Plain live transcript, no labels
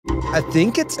I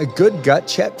think it's a good gut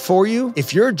check for you.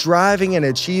 If you're driving and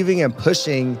achieving and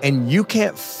pushing and you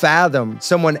can't fathom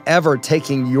someone ever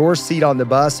taking your seat on the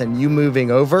bus and you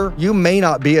moving over, you may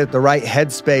not be at the right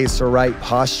headspace or right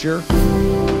posture.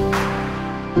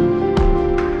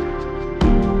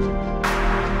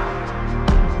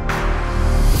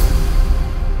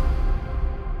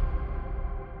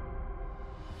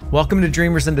 Welcome to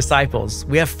Dreamers and Disciples.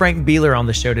 We have Frank Bealer on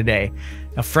the show today.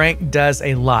 Now, Frank does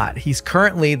a lot. He's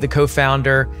currently the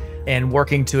co-founder and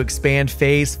working to expand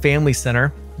Faye's Family Center,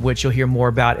 which you'll hear more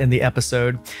about in the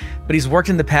episode. But he's worked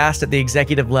in the past at the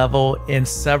executive level in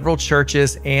several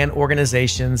churches and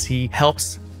organizations. He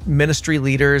helps ministry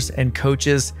leaders and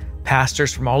coaches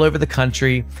pastors from all over the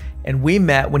country. And we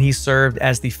met when he served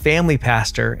as the family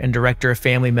pastor and director of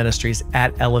family ministries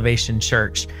at Elevation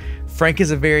Church. Frank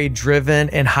is a very driven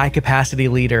and high-capacity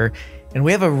leader, and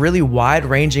we have a really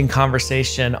wide-ranging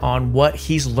conversation on what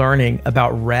he's learning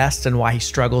about rest and why he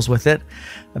struggles with it,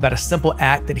 about a simple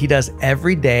act that he does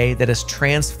every day that has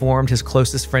transformed his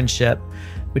closest friendship.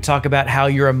 We talk about how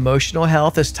your emotional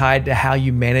health is tied to how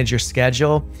you manage your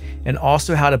schedule, and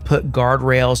also how to put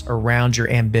guardrails around your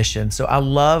ambition. So I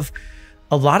love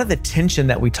a lot of the tension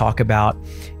that we talk about,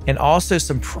 and also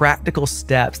some practical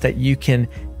steps that you can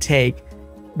take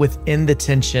within the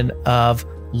tension of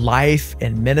life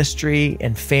and ministry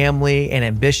and family and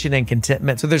ambition and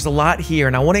contentment. So there's a lot here,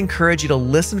 and I want to encourage you to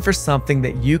listen for something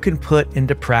that you can put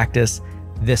into practice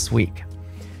this week.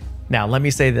 Now, let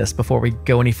me say this before we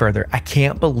go any further. I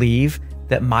can't believe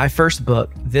that my first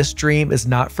book, This Dream Is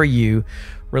Not For You,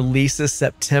 releases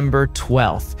September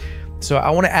 12th. So I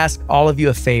want to ask all of you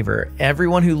a favor.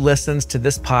 Everyone who listens to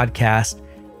this podcast,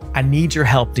 I need your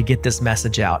help to get this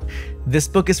message out. This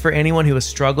book is for anyone who has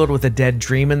struggled with a dead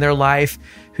dream in their life,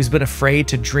 who's been afraid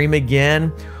to dream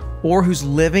again, or who's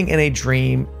living in a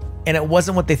dream and it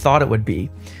wasn't what they thought it would be.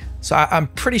 So I'm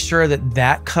pretty sure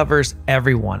that covers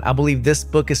everyone. I believe this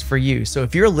book is for you. So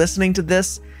if you're listening to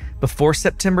this before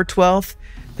September 12th,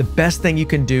 the best thing you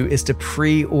can do is to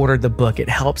pre-order the book. It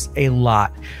helps a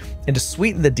lot. And to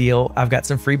sweeten the deal, I've got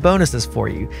some free bonuses for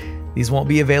you. These won't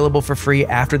be available for free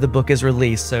after the book is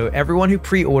released. So everyone who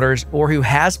pre-orders or who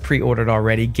has pre-ordered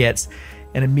already gets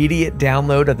an immediate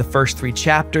download of the first 3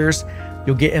 chapters.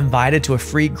 You'll get invited to a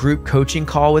free group coaching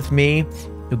call with me.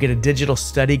 You'll get a digital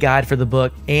study guide for the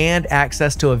book and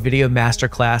access to a video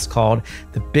masterclass called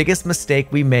The Biggest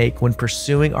Mistake We Make When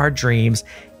Pursuing Our Dreams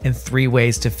and 3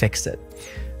 Ways to Fix It.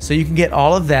 So you can get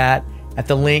all of that at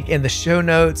the link in the show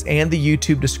notes and the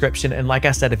YouTube description. And like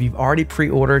I said, if you've already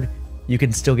pre-ordered, you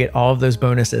can still get all of those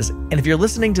bonuses. And if you're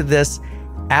listening to this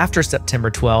after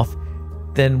September 12th,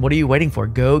 then what are you waiting for?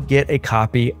 Go get a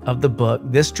copy of the book,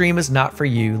 This Dream Is Not For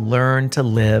You, Learn to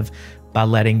Live by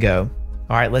Letting Go.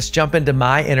 All right, let's jump into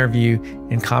my interview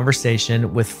and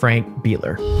conversation with Frank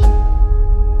Bealer.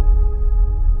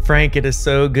 Frank, it is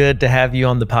so good to have you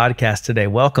on the podcast today.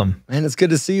 Welcome. Man, it's good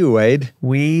to see you, Wade.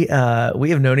 We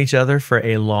have known each other for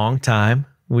a long time.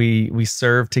 We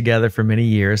served together for many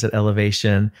years at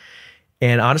Elevation.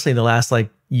 And honestly, in the last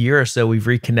year or so, we've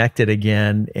reconnected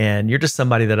again. And you're just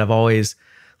somebody that I've always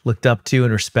looked up to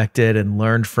and respected and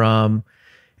learned from,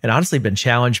 and honestly been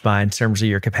challenged by in terms of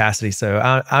your capacity. So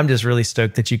I'm just really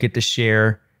stoked that you get to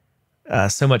share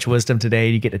so much wisdom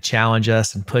today. You get to challenge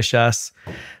us and push us.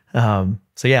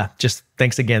 So yeah, just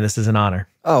thanks again. This is an honor.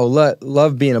 Oh,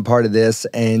 love being a part of this.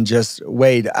 And just,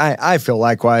 Wade, I feel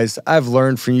likewise. I've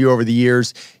learned from you over the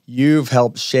years. You've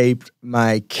helped shape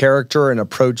my character and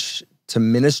approach to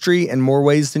ministry in more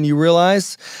ways than you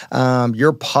realize.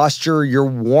 Your posture, your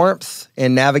warmth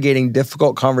in navigating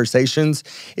difficult conversations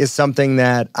is something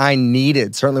that I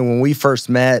needed. Certainly when we first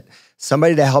met,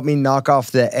 somebody to help me knock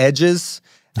off the edges,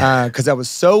 because I was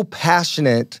so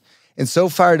passionate and so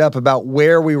fired up about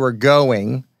where we were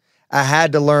going. I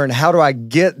had to learn, how do I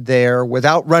get there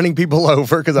without running people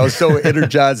over, because I was so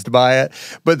energized by it,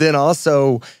 but then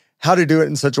also how to do it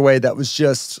in such a way that was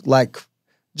just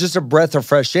a breath of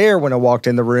fresh air when I walked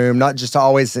in the room, not just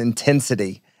always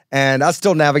intensity. And I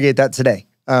still navigate that today,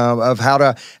 of how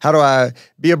do I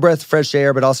be a breath of fresh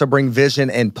air, but also bring vision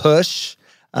and push.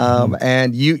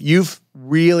 And you've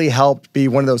really helped be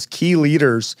one of those key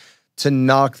leaders to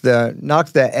knock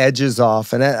the edges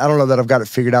off. And I don't know that I've got it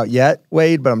figured out yet,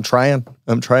 Wade, but I'm trying.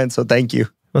 So thank you.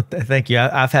 Well, thank you.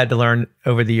 I've had to learn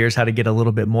over the years how to get a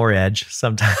little bit more edge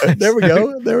sometimes. There we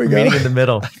go. Meeting in the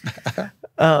middle.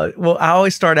 Well, I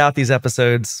always start out these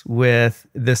episodes with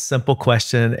this simple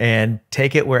question, and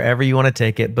take it wherever you want to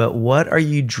take it. But what are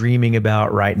you dreaming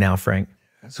about right now, Frank?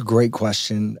 That's a great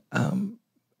question.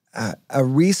 I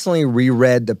recently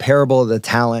reread the Parable of the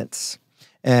Talents.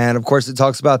 And of course, it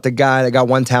talks about the guy that got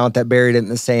 1 talent that buried it in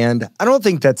the sand. I don't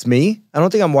think that's me. I don't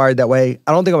think I'm wired that way.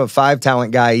 I don't think I'm a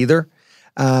 5-talent guy either.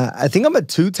 I think I'm a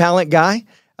 2-talent guy.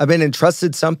 I've been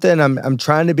entrusted something. I'm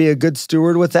trying to be a good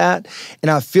steward with that.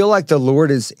 And I feel like the Lord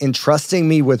is entrusting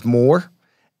me with more.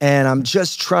 And I'm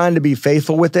just trying to be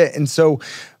faithful with it. And so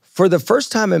for the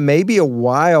first time in maybe a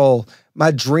while, my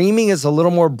dreaming is a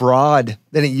little more broad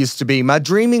than it used to be. My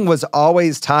dreaming was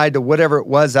always tied to whatever it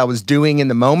was I was doing in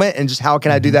the moment and just how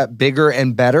can I do that bigger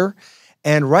and better.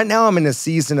 And right now I'm in a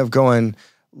season of going,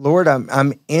 Lord,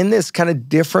 I'm in this kind of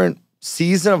different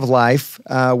season of life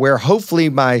where hopefully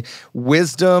my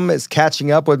wisdom is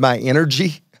catching up with my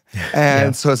energy.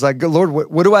 And so it's like, Lord,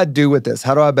 what do I do with this?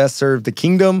 How do I best serve the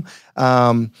kingdom?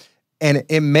 And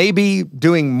it may be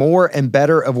doing more and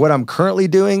better of what I'm currently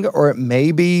doing, or it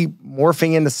may be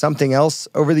morphing into something else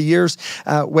over the years.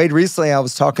 Wade, recently I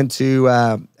was talking to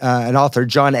an author,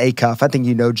 John Acuff. I think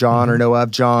you know John or know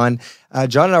of John.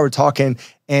 John and I were talking,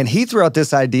 and he threw out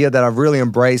this idea that I've really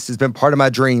embraced. It's been part of my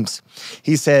dreams.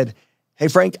 He said, hey,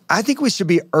 Frank, I think we should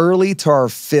be early to our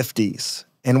 50s.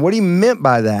 And what he meant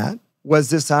by that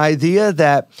was this idea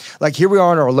that, like, here we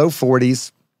are in our low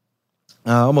 40s,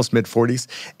 almost mid 40s.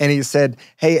 And he said,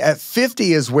 hey, at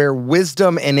 50 is where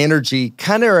wisdom and energy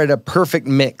kind of are at a perfect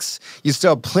mix. You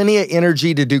still have plenty of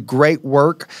energy to do great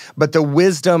work, but the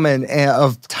wisdom and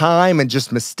of time and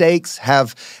just mistakes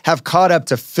have caught up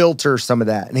to filter some of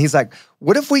that. And he's like,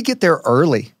 what if we get there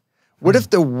early? What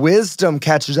if the wisdom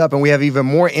catches up and we have even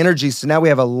more energy? So now we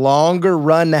have a longer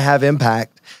run to have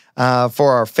impact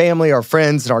for our family, our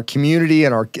friends, and our community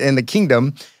and the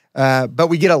kingdom. But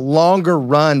we get a longer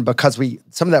run because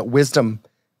some of that wisdom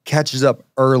catches up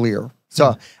earlier.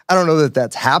 So I don't know that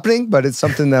that's happening, but it's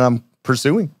something that I'm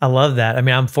pursuing. I love that. I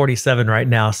mean, I'm 47 right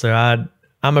now, so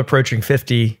I'm approaching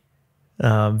 50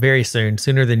 very soon,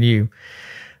 sooner than you.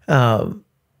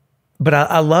 But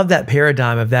I love that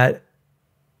paradigm of that,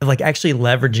 like actually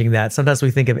leveraging that. Sometimes we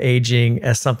think of aging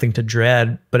as something to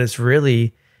dread, but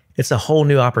it's a whole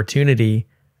new opportunity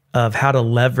of how to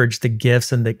leverage the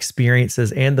gifts and the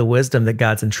experiences and the wisdom that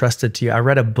God's entrusted to you. I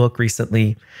read a book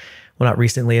recently, well, not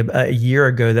recently, a year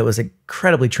ago, that was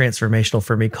incredibly transformational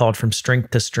for me, called From Strength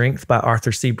to Strength by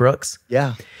Arthur C. Brooks.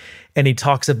 Yeah. And he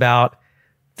talks about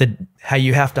how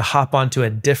you have to hop onto a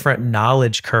different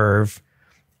knowledge curve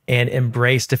and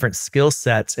embrace different skill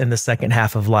sets in the second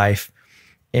half of life.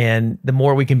 And the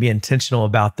more we can be intentional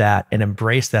about that and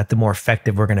embrace that, the more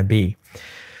effective we're going to be.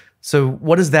 So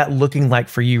what is that looking like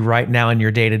for you right now in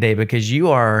your day-to-day? Because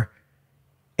you are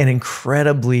an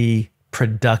incredibly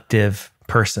productive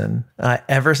person.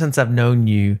 Ever since I've known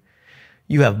you,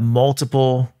 you have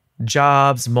multiple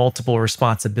jobs, multiple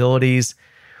responsibilities.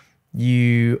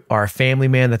 You are a family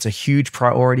man. That's a huge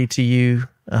priority to you.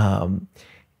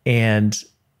 And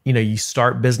you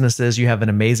start businesses. You have an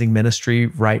amazing ministry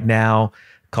right now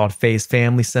called Faith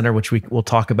Family Center, which we will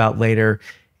talk about later.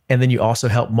 And then you also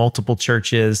help multiple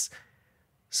churches.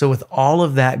 So with all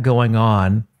of that going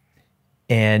on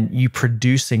and you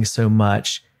producing so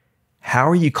much, how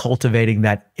are you cultivating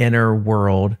that inner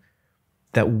world,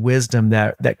 that wisdom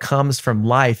that comes from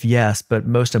life, yes, but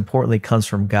most importantly comes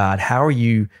from God? How are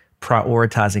you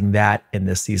prioritizing that in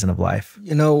this season of life?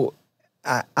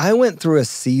 I went through a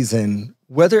season,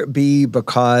 whether it be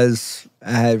because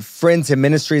I had friends in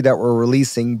ministry that were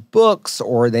releasing books,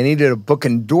 or they needed a book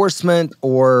endorsement,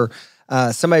 or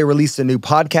somebody released a new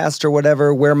podcast or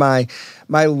whatever, where my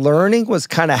learning was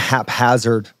kind of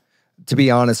haphazard, to be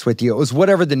honest with you. It was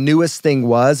whatever the newest thing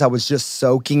was. I was just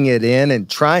soaking it in and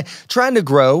trying to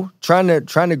grow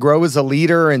as a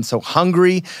leader. And so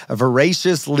hungry, a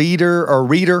voracious leader or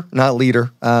reader, not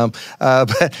leader,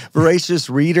 but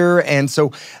voracious reader. And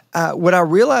so what I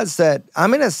realized that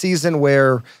I'm in a season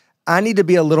where I need to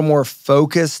be a little more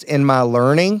focused in my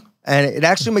learning. And it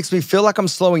actually makes me feel like I'm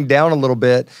slowing down a little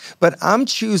bit, but I'm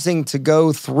choosing to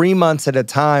go 3 months at a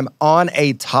time on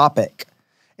a topic.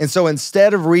 And so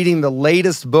instead of reading the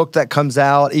latest book that comes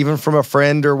out, even from a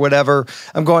friend or whatever,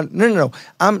 I'm going, no.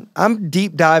 I'm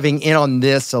deep diving in on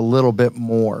this a little bit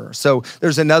more. So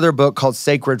there's another book called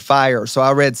Sacred Fire. So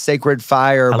I read Sacred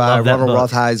Fire by Ronald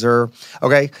Rothheiser.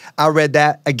 Okay. I read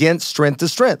that against Strength to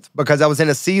Strength because I was in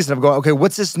a season of going, okay,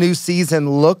 what's this new season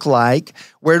look like?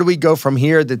 Where do we go from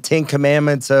here? The 10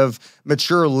 Commandments of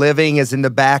Mature Living is in the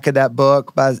back of that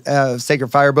book by Sacred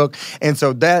Fire book. And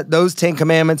so those 10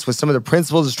 Commandments with some of the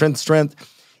principles of Strength to Strength,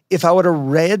 if I would have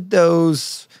read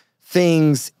those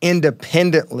things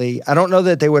independently, I don't know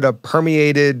that they would have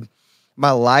permeated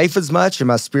my life as much and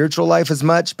my spiritual life as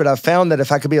much, but I found that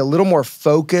if I could be a little more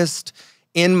focused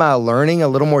in my learning, a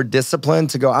little more disciplined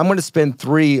to go, I'm going to spend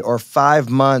 3 or 5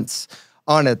 months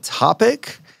on a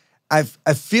topic, I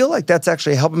feel like that's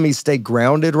actually helping me stay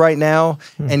grounded right now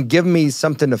and giving me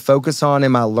something to focus on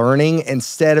in my learning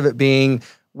instead of it being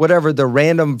whatever the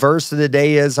random verse of the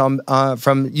day is on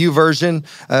from YouVersion.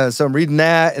 So I'm reading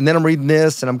that, and then I'm reading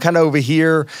this, and I'm kind of over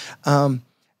here.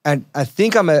 And I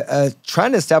think I'm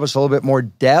trying to establish a little bit more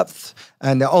depth.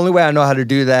 And the only way I know how to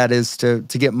do that is to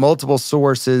get multiple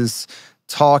sources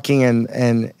talking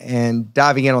and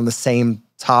diving in on the same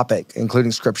topic,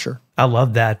 including scripture. I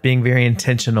love that, being very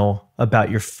intentional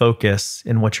about your focus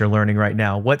in what you're learning right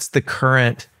now. What's the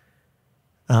current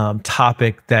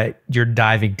topic that you're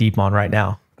diving deep on right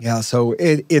now? Yeah, so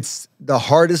it's the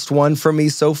hardest one for me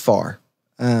so far,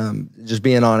 just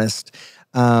being honest.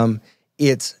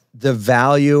 It's the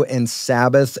value in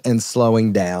Sabbath and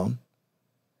slowing down.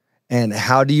 And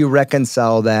how do you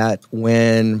reconcile that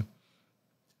when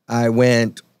I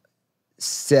went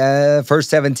first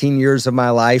 17 years of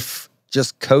my life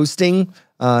just coasting,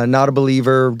 not a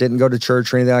believer, didn't go to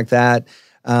church or anything like that,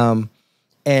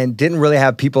 and didn't really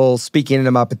have people speaking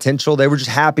into my potential. They were just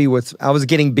happy with, I was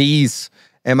getting B's,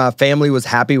 and my family was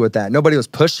happy with that. Nobody was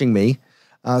pushing me.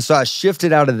 So I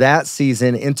shifted out of that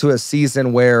season into a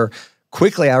season where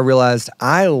quickly I realized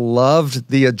I loved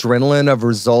the adrenaline of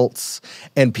results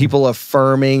and people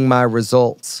affirming my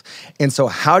results. And so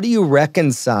how do you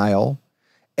reconcile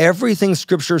everything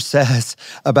Scripture says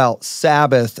about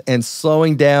Sabbath and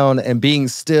slowing down and being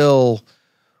still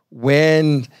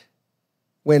when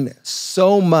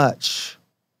so much,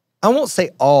 I won't say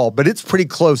all, but it's pretty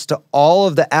close to all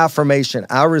of the affirmation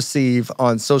I receive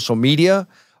on social media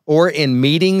or in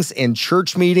meetings, in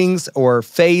church meetings or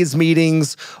phase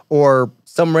meetings or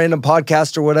some random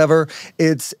podcast or whatever.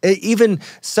 It's even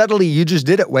subtly, you just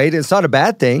did it, Wade. It's not a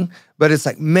bad thing, but it's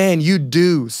like, man, you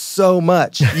do so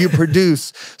much. You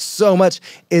produce so much.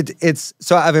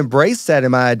 So I've embraced that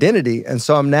in my identity. And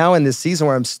so I'm now in this season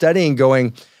where I'm studying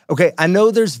going, okay, I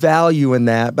know there's value in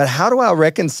that, but how do I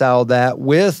reconcile that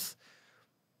with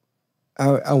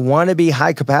I want to be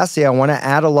high capacity. I want to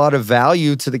add a lot of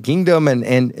value to the kingdom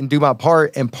and do my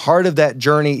part. And part of that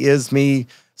journey is me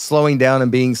slowing down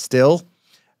and being still.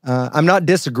 I'm not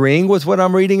disagreeing with what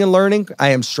I'm reading and learning. I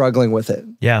am struggling with it.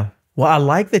 Yeah. Well, I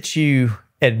like that you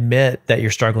admit that you're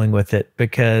struggling with it,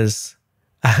 because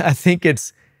I think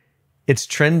it's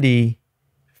trendy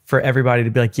for everybody to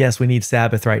be like, yes, we need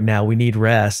Sabbath right now. We need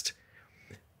rest.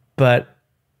 But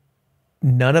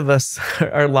none of us,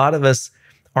 or a lot of us,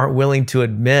 aren't willing to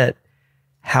admit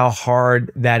how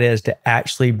hard that is to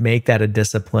actually make that a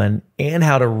discipline, and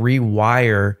how to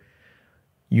rewire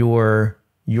your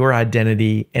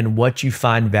identity and what you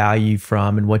find value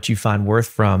from and what you find worth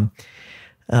from.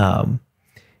 And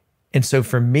so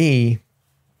for me,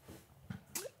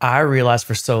 I realized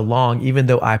for so long, even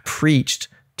though I preached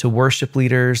to worship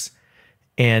leaders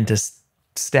and to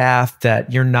staff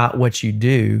that you're not what you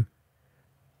do,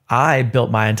 I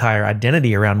built my entire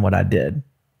identity around what I did.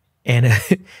 And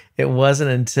it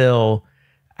wasn't until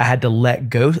I had to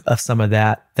let go of some of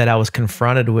that I was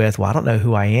confronted with, well, I don't know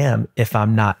who I am if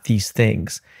I'm not these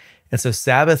things. And so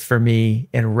Sabbath for me,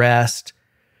 and rest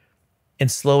and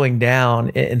slowing down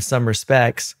in some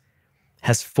respects,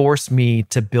 has forced me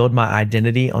to build my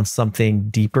identity on something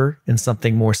deeper and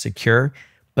something more secure.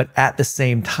 But at the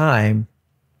same time,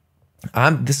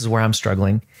 this is where I'm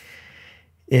struggling,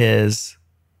 is,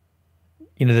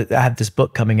 I have this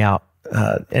book coming out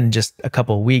in just a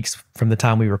couple of weeks from the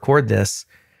time we record this.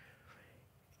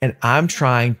 And I'm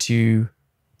trying to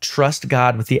trust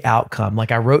God with the outcome.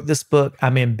 Like, I wrote this book.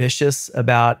 I'm ambitious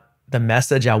about the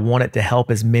message. I want it to help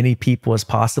as many people as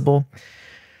possible.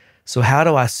 So how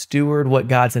do I steward what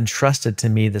God's entrusted to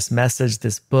me, this message,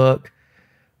 this book,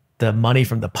 the money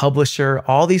from the publisher,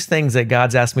 all these things that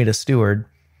God's asked me to steward,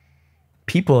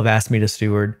 people have asked me to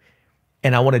steward,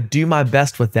 and I want to do my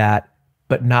best with that,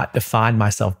 but not define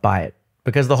myself by it.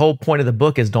 Because the whole point of the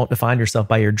book is don't define yourself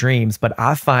by your dreams. But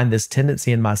I find this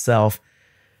tendency in myself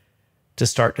to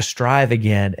start to strive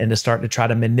again, and to start to try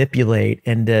to manipulate,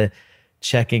 and to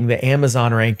checking the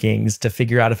Amazon rankings to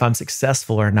figure out if I'm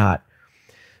successful or not.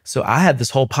 So I had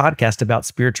this whole podcast about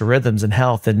spiritual rhythms and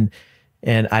health and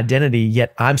identity,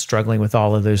 yet I'm struggling with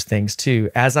all of those things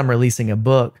too, as I'm releasing a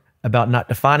book about not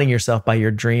defining yourself by your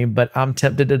dream, but I'm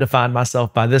tempted to define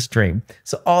myself by this dream.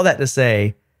 So all that to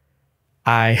say,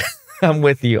 I'm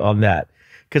with you on that,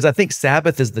 because I think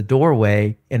Sabbath is the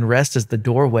doorway and rest is the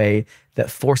doorway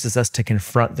that forces us to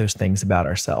confront those things about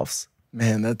ourselves.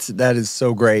 Man, that is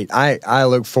so great. I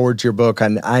look forward to your book.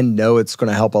 I know it's going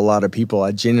to help a lot of people.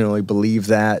 I genuinely believe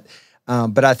that.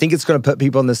 But I think it's going to put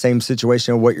people in the same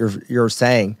situation of what you're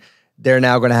saying. They're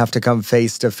now going to have to come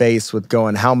face to face with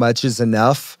going, how much is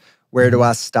enough Where do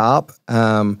I stop?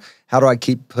 How do I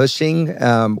keep pushing?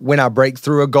 When I break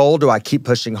through a goal, do I keep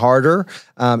pushing harder?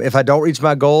 If I don't reach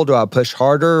my goal, do I push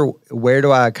harder? Where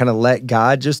do I kind of let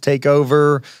God just take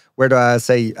over? Where do I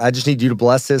say, I just need you to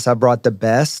bless this? I brought the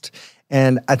best.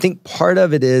 And I think part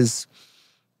of it is,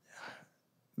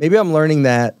 maybe I'm learning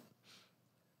that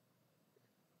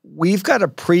we've got to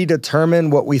predetermine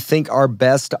what we think our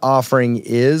best offering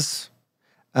is,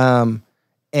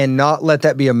 and not let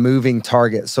that be a moving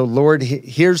target. So Lord,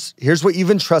 here's what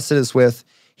you've entrusted us with.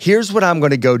 Here's what I'm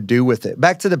going to go do with it.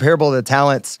 Back to the parable of the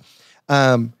talents.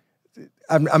 I'm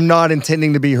not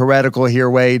intending to be heretical here,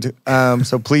 Wade.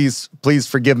 So please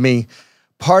forgive me.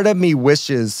 Part of me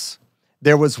wishes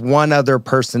there was one other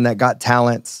person that got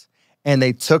talents, and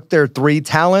they took their 3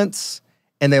 talents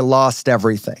and they lost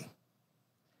everything.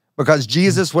 Because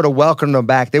Jesus would have welcomed them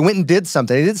back. They went and did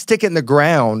something. They didn't stick it in the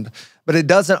ground, but it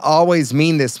doesn't always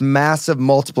mean this massive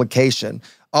multiplication.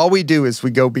 All we do is we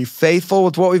go be faithful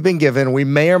with what we've been given. We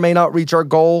may or may not reach our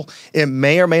goal. It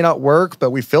may or may not work,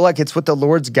 but we feel like it's what the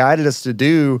Lord's guided us to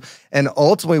do. And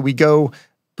ultimately, we go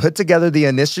put together the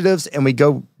initiatives and we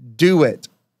go do it.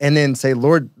 And then say,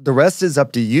 Lord, the rest is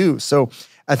up to you. So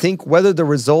I think whether the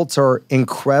results are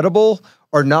incredible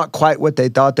or not quite what they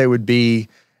thought they would be,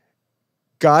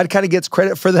 God kind of gets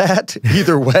credit for that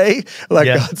either way.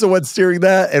 God's the one steering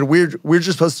that, and we're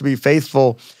just supposed to be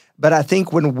faithful. But I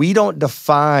think when we don't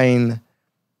define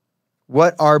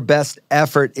what our best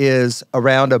effort is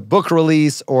around a book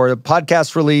release or a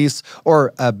podcast release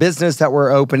or a business that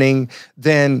we're opening,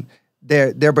 then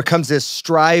there becomes this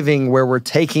striving where we're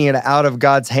taking it out of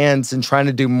God's hands and trying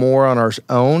to do more on our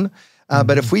own.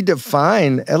 But if we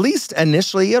define, at least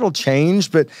initially, it'll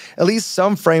change, but at least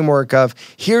some framework of,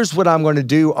 here's what I'm going to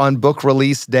do on book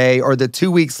release day or the 2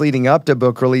 weeks leading up to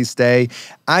book release day,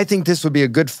 I think this would be a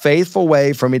good, faithful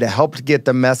way for me to help to get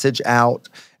the message out.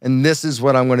 And this is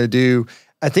what I'm going to do.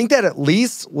 I think that at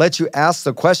least lets you ask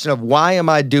the question of, why am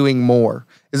I doing more?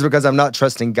 Is it because I'm not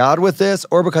trusting God with this,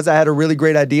 or because I had a really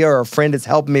great idea or a friend is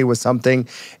helping me with something?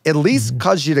 At least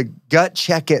cause you to gut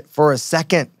check it for a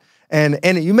second. And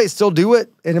you may still do it,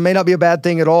 and it may not be a bad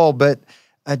thing at all, but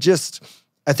I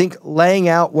think laying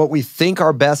out what we think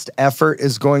our best effort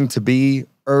is going to be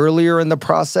earlier in the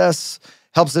process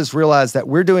helps us realize that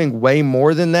we're doing way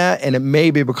more than that, and it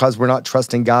may be because we're not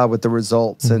trusting God with the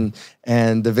results and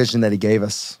the vision that he gave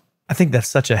us. I think that's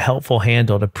such a helpful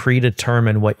handle to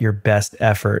predetermine what your best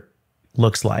effort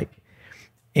looks like.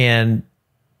 And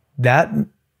that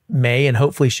may and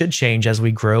hopefully should change as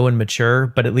we grow and mature,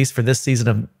 but at least for this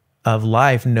season of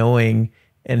life, knowing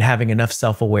and having enough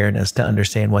self-awareness to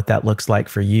understand what that looks like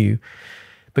for you.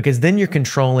 Because then you're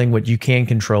controlling what you can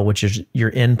control, which is your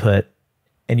input.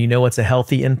 And you know what's a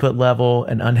healthy input level,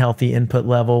 an unhealthy input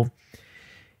level.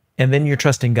 And then you're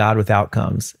trusting God with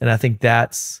outcomes. And I think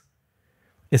it's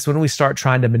when we start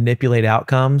trying to manipulate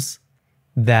outcomes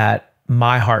that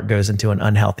my heart goes into an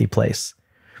unhealthy place.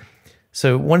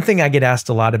 So one thing I get asked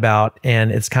a lot about,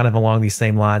 and it's kind of along these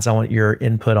same lines, I want your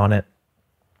input on it,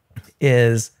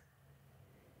 is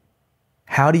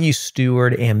how do you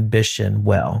steward ambition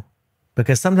well?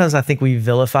 Because sometimes I think we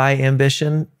vilify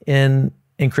ambition in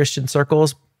Christian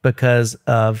circles because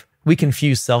we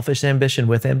confuse selfish ambition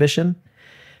with ambition.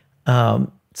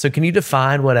 So can you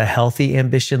define what a healthy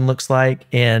ambition looks like?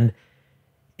 And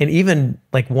even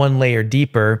like one layer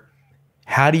deeper,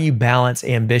 how do you balance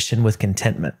ambition with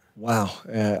contentment? Wow.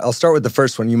 I'll start with the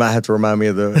first one. You might have to remind me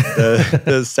of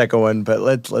the second one, but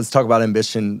let's talk about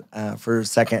ambition for a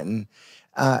second.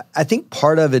 And I think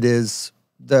part of it is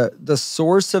the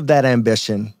source of that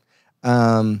ambition.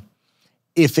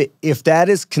 If that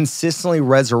is consistently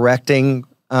resurrecting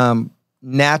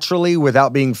naturally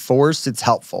without being forced, it's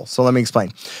helpful. So let me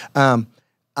explain. I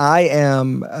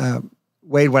am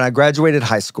Wade. When I graduated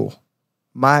high school,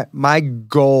 my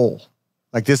goal,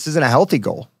 like this isn't a healthy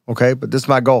goal. Okay, but this is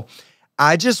my goal.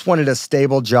 I just wanted a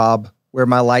stable job where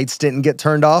my lights didn't get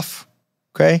turned off,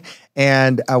 okay?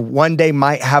 And one day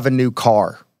might have a new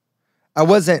car.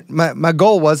 My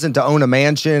goal wasn't to own a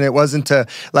mansion. It wasn't to,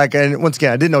 and once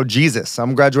again, I didn't know Jesus.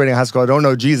 I'm graduating high school. I don't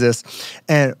know Jesus.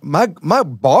 And my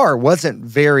bar wasn't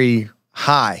very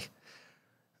high.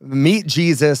 Meet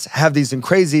Jesus, have these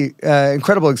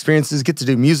incredible experiences, get to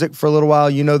do music for a little while,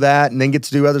 you know that, and then get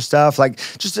to do other stuff. Like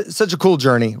just such a cool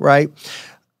journey, right?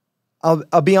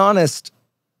 I'll be honest,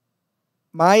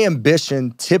 my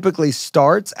ambition typically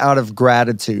starts out of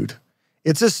gratitude.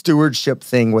 It's a stewardship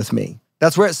thing with me.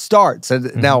 That's where it starts.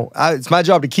 And now it's my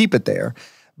job to keep it there.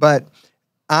 But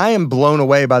I am blown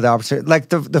away by the opportunity. Like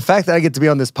the fact that I get to be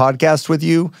on this podcast with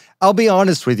you, I'll be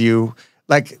honest with you,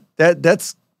 like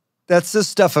that's the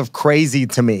stuff of crazy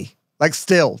to me. Like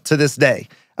still to this day.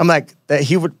 I'm like, that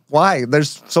he would, why?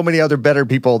 There's so many other better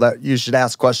people that you should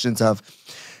ask questions of.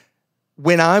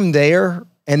 When I'm there,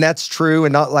 and that's true,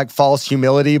 and not like false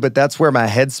humility, but that's where my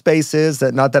headspace is,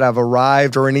 that not that I've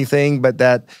arrived or anything, but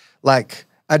that like,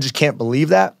 I just can't believe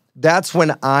that. That's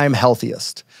when I'm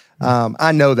healthiest.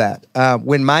 I know that.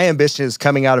 When my ambition is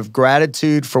coming out of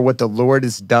gratitude for what the Lord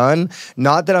has done,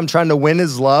 not that I'm trying to win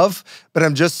his love, but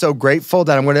I'm just so grateful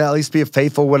that I'm going to at least be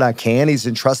faithful when I can. He's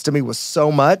entrusted me with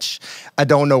so much. I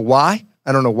don't know why.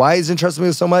 I don't know why he's entrusted me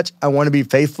with so much. I want to be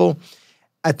faithful.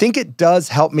 I think it does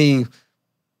help me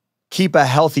keep a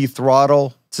healthy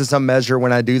throttle to some measure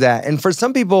when I do that. And for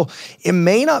some people, it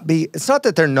may not be, it's not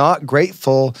that they're not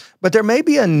grateful, but there may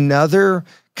be another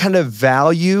kind of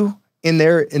value in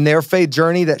their faith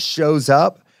journey that shows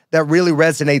up that really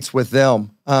resonates with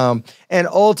them. And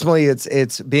ultimately,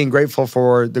 it's being grateful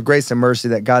for the grace and mercy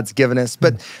that God's given us.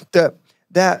 But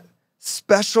that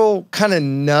special kind of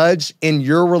nudge in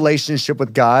your relationship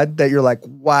with God that you're like,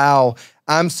 wow,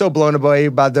 I'm so blown away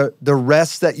by the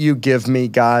rest that you give me,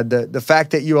 God, the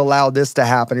fact that you allow this to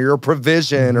happen, or your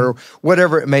provision, or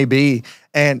whatever it may be.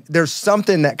 And there's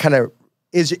something that kind of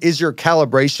is your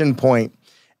calibration point.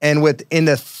 And in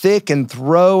the thick and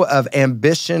throe of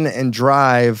ambition and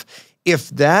drive, if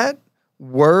that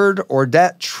word or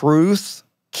that truth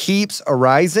keeps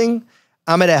arising,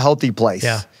 I'm at a healthy place.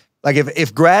 Yeah. Like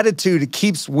if gratitude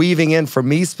keeps weaving in for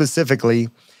me specifically,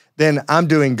 then I'm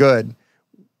doing good.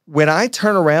 When I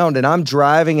turn around and I'm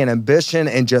driving an ambition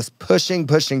and just pushing,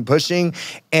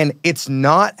 and it's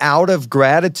not out of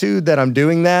gratitude that I'm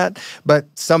doing that, but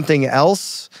something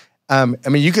else,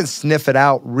 you can sniff it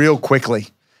out real quickly.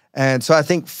 And so I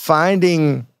think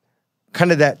finding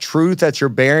kind of that truth at your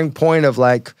bearing point of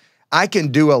like, I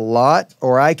can do a lot,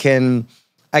 or I can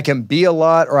be a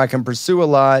lot, or I can pursue a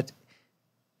lot,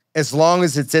 as long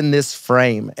as it's in this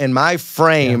frame. And my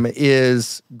frame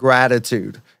is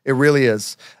gratitude. It really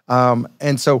is.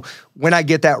 And so when I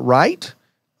get that right,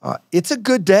 it's a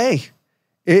good day.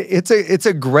 It's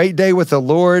a great day with the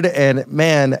Lord. And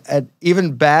man,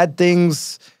 even bad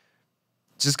things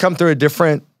just come through a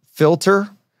different filter.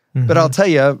 But I'll tell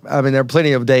you, there are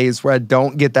plenty of days where I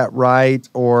don't get that right,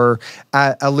 or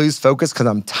I lose focus because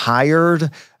I'm tired,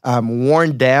 I'm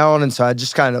worn down, and so I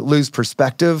just kind of lose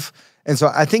perspective. And so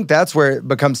I think that's where it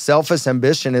becomes selfish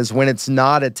ambition, is when it's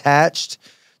not attached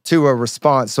to a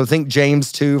response. So think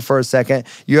James 2 for a second.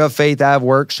 You have faith, I have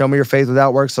works. Show me your faith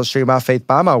without works. I'll show you my faith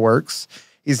by my works.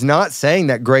 He's not saying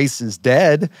that grace is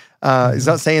dead. He's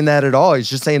not saying that at all. He's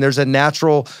just saying there's a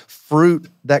natural fruit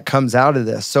that comes out of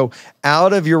this. So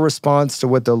out of your response to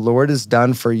what the Lord has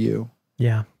done for you,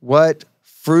 what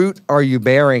fruit are you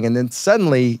bearing? And then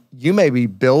suddenly you may be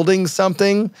building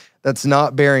something that's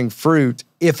not bearing fruit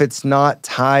if it's not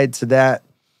tied to that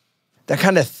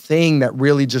kind of thing that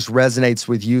really just resonates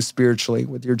with you spiritually,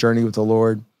 with your journey with the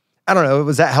Lord. I don't know.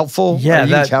 Was that helpful? Yeah.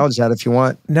 You can challenge that if you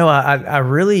want. No, I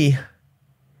really,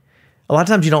 a lot of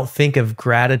times you don't think of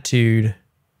gratitude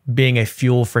being a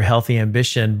fuel for healthy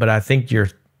ambition, but I think you're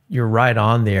right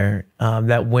on there.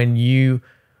 That when you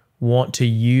want to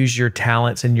use your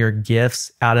talents and your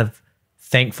gifts out of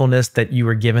thankfulness that you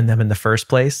were given them in the first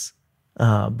place,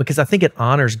 because I think it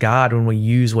honors God when we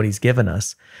use what he's given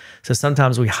us. So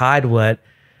sometimes we hide what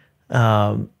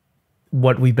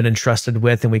we've been entrusted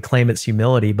with, and we claim it's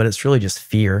humility, but it's really just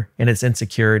fear, and it's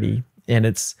insecurity,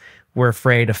 and we're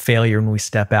afraid of failure when we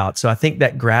step out. So I think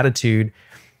that gratitude,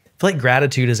 I feel like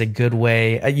gratitude is a good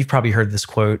way. You've probably heard this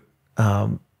quote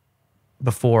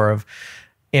before of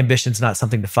ambition's not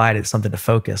something to fight, it's something to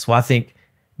focus. Well, I think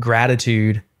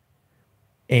gratitude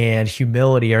and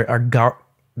humility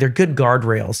they're good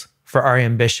guardrails for our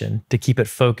ambition to keep it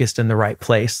focused in the right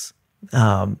place.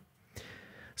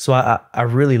 So I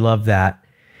really love that.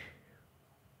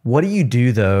 What do you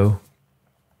do though?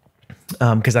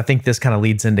 Because I think this kind of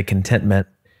leads into contentment.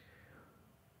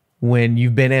 When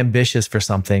you've been ambitious for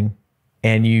something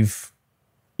and you've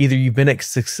been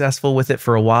successful with it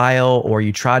for a while, or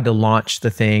you tried to launch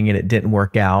the thing and it didn't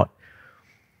work out,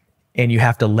 and you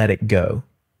have to let it go.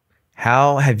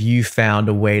 How have you found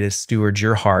a way to steward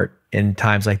your heart in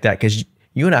times like that? Because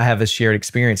you and I have a shared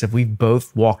experience. If we've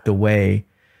both walked away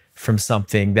from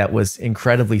something that was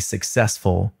incredibly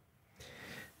successful,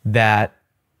 that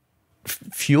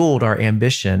fueled our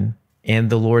ambition, and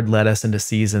the Lord led us into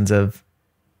seasons of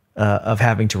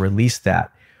having to release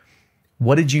that.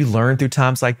 What did you learn through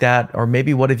times like that? Or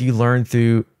maybe what have you learned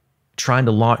through trying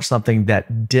to launch something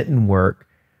that didn't work?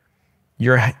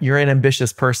 You're an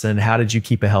ambitious person. How did you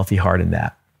keep a healthy heart in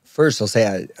that? First, I'll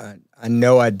say I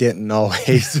know I didn't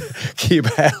always keep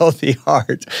a healthy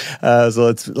heart.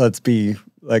 So let's be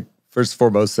like first and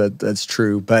foremost, that's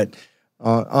true. But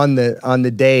on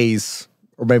the days,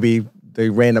 or maybe the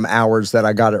random hours that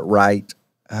I got it right,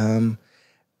 I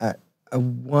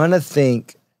want to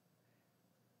think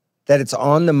that it's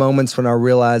on the moments when I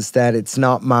realize that it's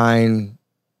not mine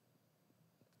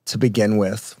to begin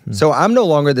with. So I'm no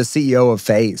longer the CEO of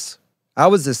Phase. I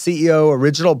was the CEO,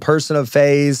 original person of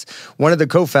Phase, one of the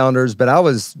co-founders, but I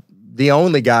was the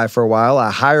only guy for a while.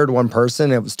 I hired one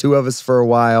person. It was two of us for a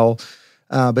while.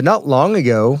 But not long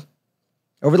ago,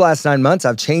 over the last 9 months,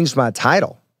 I've changed my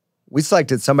title. We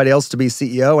selected somebody else to be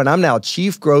CEO, and I'm now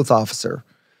Chief Growth Officer.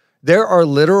 There are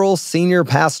literal senior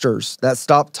pastors that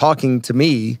stopped talking to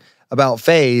me about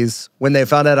Phase when they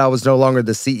found out I was no longer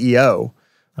the CEO,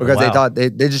 because they thought they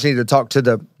just needed to talk to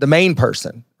the main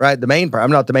person, right?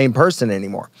 I'm not the main person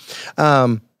anymore.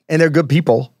 And they're good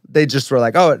people. They just were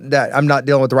like, oh, I'm not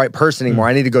dealing with the right person anymore.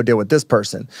 I need to go deal with this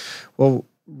person. Well,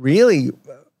 really,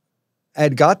 I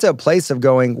had got to a place of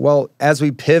going, well, as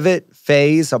we pivot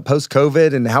Phase on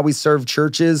post-COVID and how we serve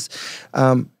churches,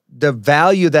 the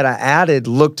value that I added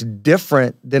looked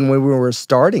different than when we were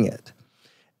starting it.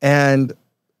 And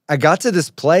I got to this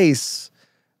place,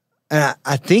 and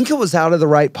I think it was out of the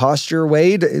right posture,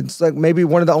 Wade. It's like maybe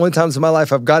one of the only times in my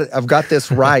life I've got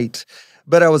this right.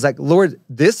 But I was like, Lord,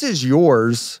 this is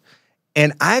yours.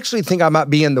 And I actually think I might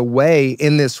be in the way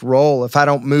in this role if I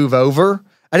don't move over.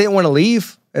 I didn't want to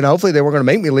leave. And hopefully they weren't going to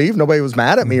make me leave. Nobody was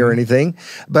mad at me or anything.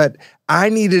 But I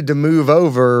needed to move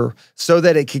over so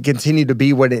that it could continue to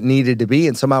be what it needed to be.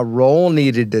 And so my role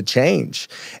needed to change.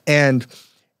 And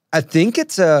I think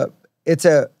it's a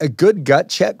good gut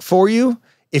check for you.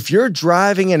 If you're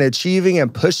driving and achieving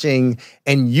and pushing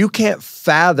and you can't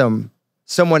fathom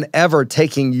someone ever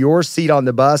taking your seat on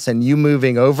the bus and you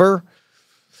moving over,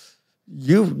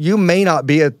 you may not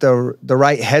be at the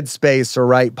right headspace or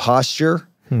right posture.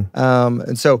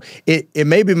 And so it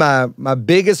may be my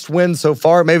biggest win so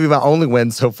far, maybe my only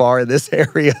win so far in this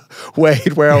area,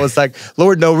 Wade, where I was like,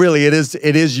 Lord, no, really, it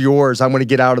is yours. I'm going to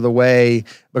get out of the way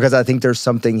because I think there's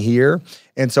something here.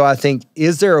 And so I think,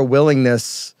 is there a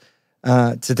willingness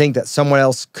to think that someone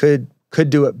else could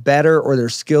do it better, or their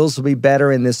skills will be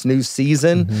better in this new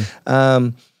season?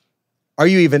 Are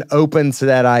you even open to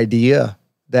that idea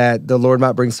that the Lord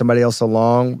might bring somebody else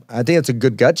along? I think it's a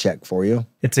good gut check for you.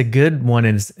 It's a good one,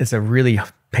 and it's a really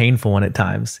painful one at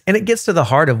times. And it gets to the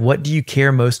heart of, what do you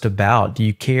care most about? Do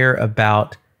you care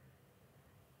about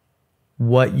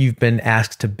what you've been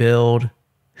asked to build,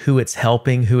 who it's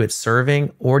helping, who it's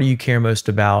serving, or do you care most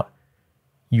about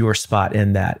your spot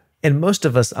in that? And most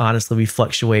of us, honestly, we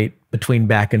fluctuate between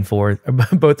back and forth,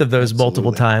 both of those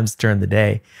multiple times during the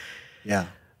day. Yeah.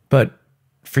 But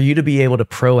for you to be able to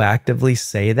proactively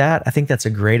say that, I think that's a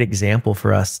great example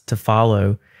for us to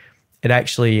follow. It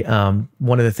actually,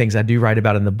 one of the things I do write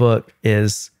about in the book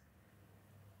is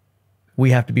we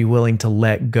have to be willing to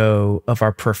let go of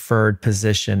our preferred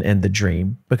position in the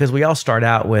dream, because we all start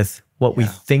out with what we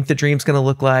think the dream's going to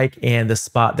look like and the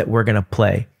spot that we're going to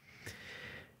play.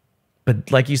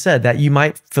 But like you said, that you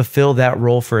might fulfill that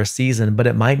role for a season, but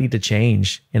it might need to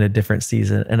change in a different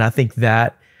season. And I think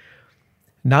that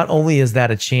not only is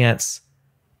that a chance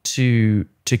to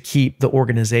keep the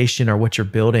organization or what you're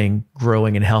building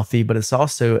growing and healthy, but it's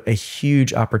also a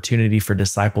huge opportunity for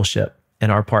discipleship in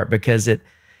our part, because it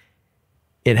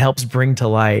helps bring to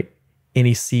light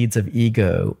any seeds of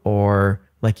ego, or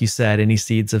like you said, any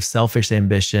seeds of selfish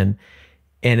ambition,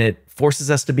 and it forces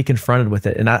us to be confronted with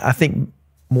it. And I think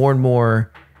more and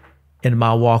more in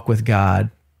my walk with God,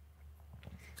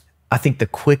 I think the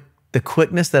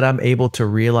quickness that I'm able to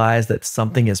realize that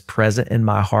something is present in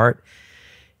my heart,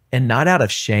 and not out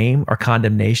of shame or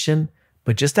condemnation,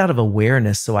 but just out of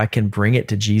awareness, so I can bring it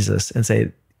to Jesus and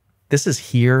say, this is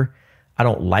here, I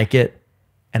don't like it,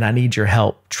 and I need your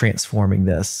help transforming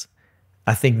this.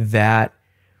 I think that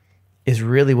is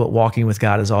really what walking with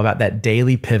God is all about, that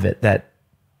daily pivot, that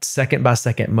second by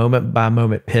second, moment by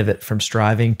moment pivot from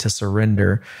striving to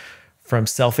surrender, from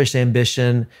selfish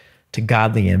ambition to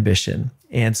godly ambition.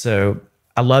 And so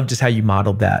I love just how you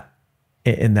modeled that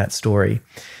in that story.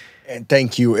 And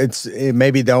thank you. It may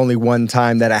be the only one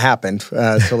time that it happened.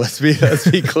 So let's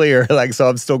be clear. So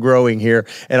I'm still growing here,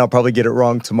 and I'll probably get it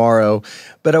wrong tomorrow.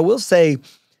 But I will say,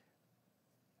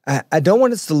 I don't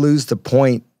want us to lose the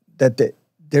point that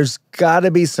there's got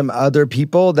to be some other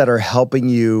people that are helping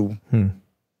you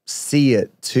see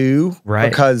it too. Right.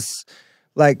 Because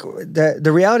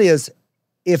the reality is,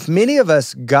 if many of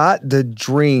us got the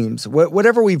dreams,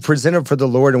 whatever we presented for the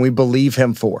Lord and we believe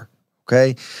him for,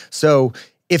 okay? So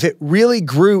if it really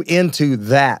grew into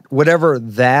that, whatever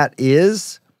that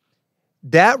is,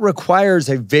 that requires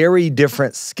a very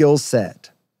different skill set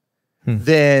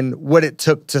than what it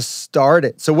took to start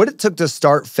it. So what it took to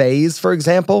start Phase, for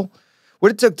example,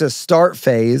 what it took to start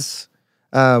Phase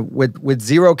with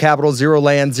zero capital, zero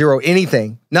land, zero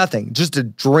anything, nothing, just a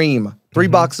dream, 3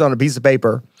 boxes on a piece of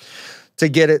paper, to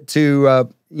get it to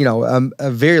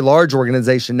a very large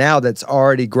organization now that's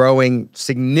already growing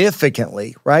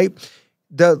significantly, right?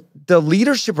 The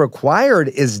leadership required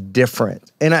is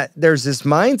different. And there's this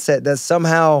mindset that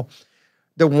somehow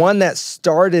the one that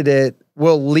started it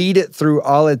will lead it through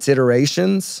all its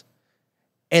iterations.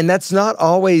 And that's not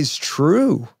always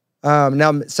true.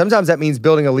 Now, sometimes that means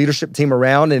building a leadership team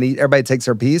around and everybody takes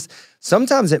their piece.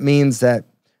 Sometimes it means that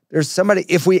there's somebody,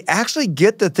 if we actually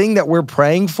get the thing that we're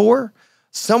praying for,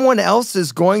 someone else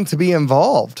is going to be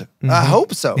involved. I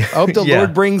hope so. I hope the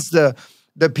Lord brings the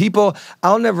people.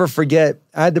 I'll never forget,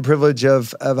 I had the privilege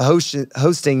of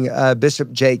hosting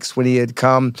Bishop Jakes when he had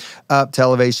come up to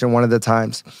Elevation one of the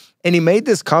times. And he made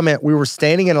this comment. We were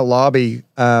standing in a lobby,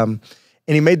 and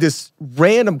he made this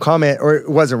random comment, or it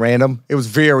wasn't random. It was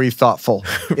very thoughtful.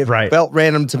 It felt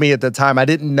random to me at the time. I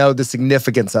didn't know the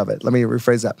significance of it. Let me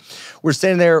rephrase that. We're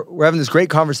standing there. We're having this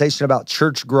great conversation about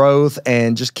church growth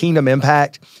and just kingdom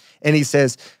impact. And he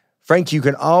says, Frank, you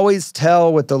can always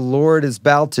tell what the Lord is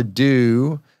about to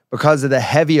do because of the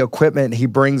heavy equipment he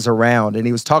brings around. And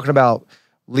he was talking about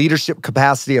leadership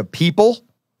capacity of people.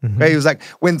 Okay? He was like,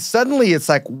 when suddenly it's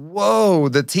like, whoa,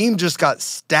 the team just got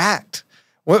stacked.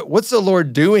 What's the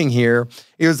Lord doing here?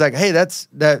 He was like, hey, that's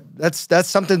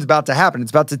something's about to happen. It's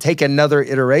about to take another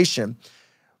iteration.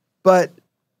 But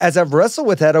as I've wrestled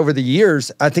with that over the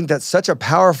years, I think that's such a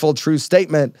powerful, true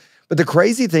statement. But the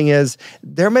crazy thing is,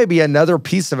 there may be another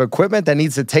piece of equipment that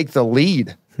needs to take the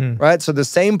lead, right? So the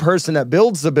same person that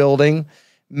builds the building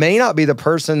may not be the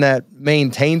person that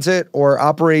maintains it or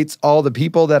operates all the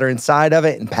people that are inside of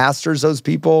it and pastors those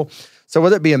people. So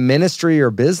whether it be a ministry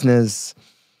or business,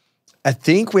 I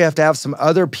think we have to have some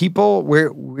other people.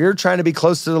 We're trying to be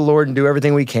close to the Lord and do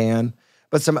everything we can,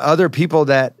 but some other people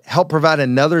that help provide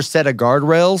another set of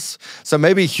guardrails. So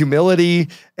maybe humility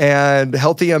and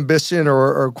healthy ambition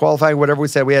or qualifying, whatever we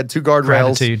said. We had 2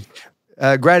 guardrails.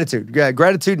 Gratitude.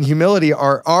 Gratitude and humility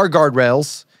are our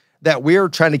guardrails that we're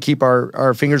trying to keep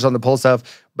our fingers on the pulse of.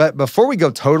 But before we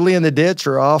go totally in the ditch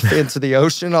or off into the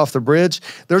ocean, off the bridge,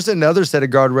 there's another set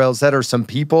of guardrails that are some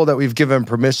people that we've given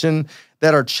permission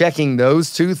that are checking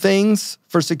those 2 things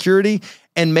for security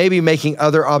and maybe making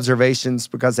other observations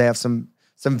because they have some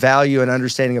value and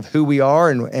understanding of who we are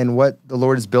and what the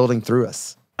Lord is building through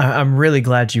us. I'm really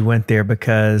glad you went there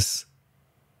because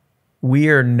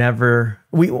let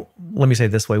me say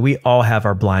it this way, we all have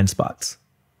our blind spots.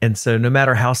 And so no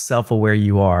matter how self-aware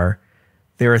you are,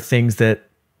 there are things that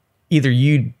either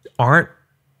you aren't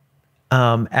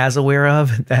as aware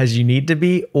of as you need to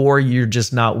be, or you're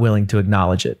just not willing to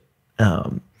acknowledge it,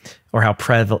 or how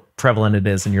prevalent it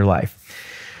is in your life.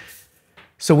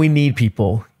 So we need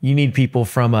people. You need people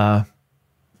from a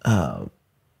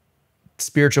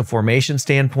spiritual formation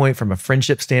standpoint, from a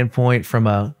friendship standpoint, from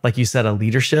a, like you said, a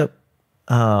leadership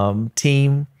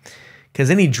team. Because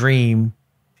any dream,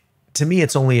 to me,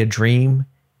 it's only a dream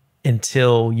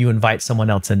until you invite someone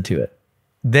else into it.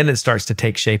 Then it starts to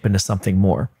take shape into something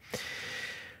more.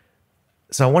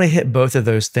 So I want to hit both of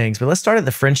those things, but let's start at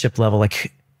the friendship level.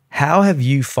 Like, how have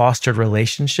you fostered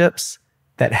relationships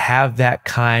that have that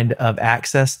kind of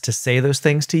access to say those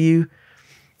things to you?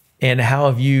 And how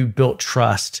have you built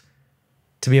trust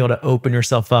to be able to open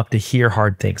yourself up to hear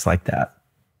hard things like that?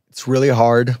 It's really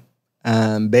hard.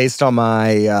 Based on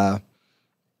my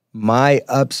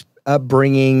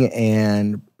upbringing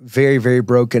and very, very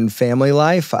broken family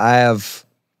life, I have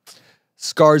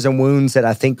scars and wounds that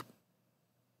I think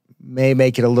may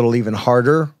make it a little even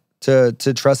harder to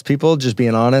trust people, just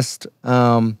being honest.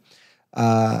 I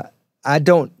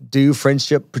don't do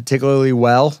friendship particularly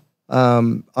well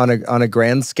on a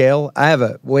grand scale. I have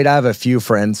a few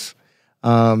friends.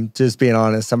 Just being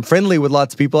honest, I'm friendly with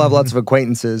lots of people. I have lots of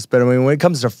acquaintances, but I mean, when it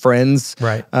comes to friends,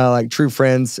 right, like true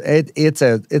friends, it's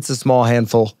a small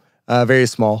handful, very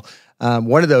small.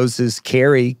 One of those is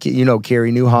Carrie. You know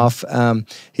Carrie Newhoff.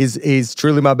 He's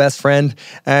truly my best friend,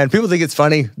 and people think it's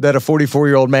funny that a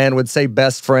 44-year-old man would say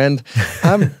best friend.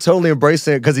 I'm totally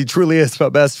embracing it because he truly is my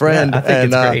best friend, I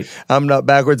think it's great. I'm not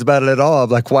backwards about it at all. I'm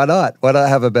like, why not? Why not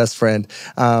have a best friend?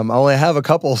 I only have a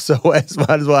couple, so I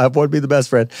might as well have one be the best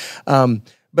friend.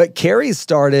 But Carrie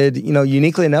started,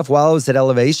 uniquely enough, while I was at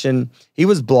Elevation, he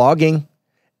was blogging,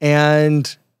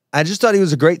 and I just thought he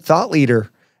was a great thought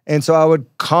leader. And so I would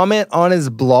comment on his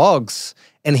blogs,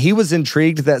 and he was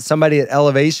intrigued that somebody at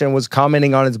Elevation was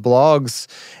commenting on his blogs.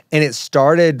 And it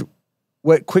started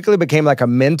what quickly became like a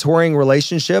mentoring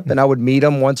relationship. And I would meet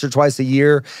him once or twice a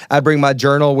year. I'd bring my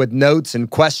journal with notes and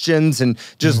questions and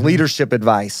just leadership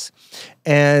advice.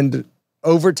 And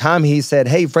over time, he said,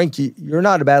 hey, Frank, you're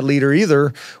not a bad leader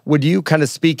either. Would you kind of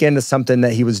speak into something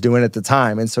that he was doing at the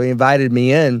time? And so he invited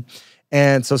me in.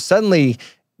 And so suddenly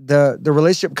the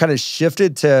relationship kind of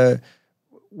shifted to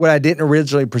what I didn't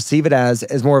originally perceive it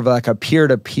as more of like a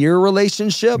peer-to-peer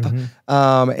relationship.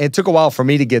 It took a while for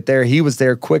me to get there. He was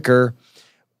there quicker.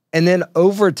 And then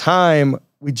over time,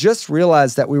 we just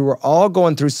realized that we were all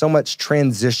going through so much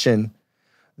transition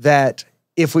that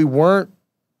if we weren't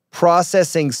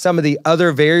processing some of the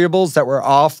other variables that were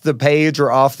off the page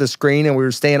or off the screen and we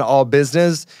were staying all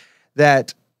business,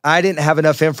 that I didn't have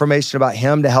enough information about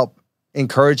him to help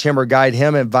encourage him or guide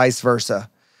him and vice versa.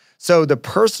 So the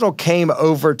personal came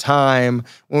over time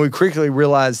when we quickly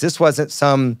realized this wasn't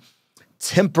some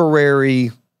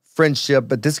temporary friendship,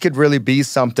 but this could really be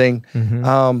something.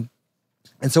 And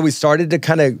so we started to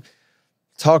kind of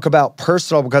talk about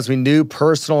personal because we knew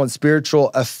personal and spiritual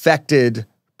affected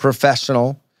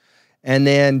professional. And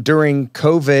then during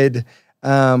COVID,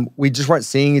 we just weren't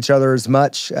seeing each other as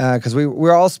much because we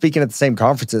were all speaking at the same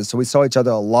conferences. So we saw each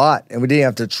other a lot and we didn't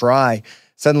have to try.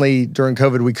 Suddenly during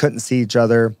COVID, we couldn't see each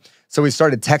other. So we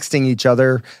started texting each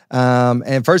other. And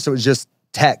at first it was just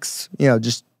texts,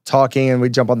 just talking and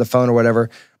we'd jump on the phone or whatever.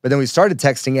 But then we started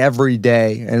texting every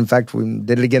day. And in fact, we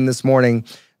did it again this morning.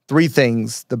 3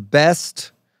 things: the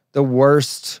best, the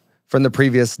worst from the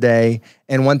previous day,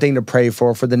 and one thing to pray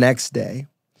for the next day.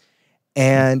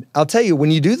 And I'll tell you,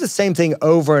 when you do the same thing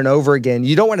over and over again,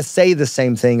 you don't want to say the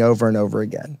same thing over and over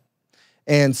again.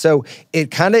 And so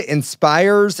it kind of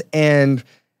inspires and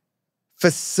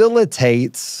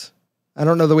facilitates, I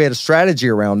don't know that we had a strategy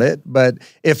around it, but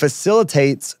it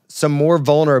facilitates some more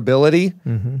vulnerability.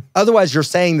 Otherwise, you're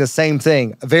saying the same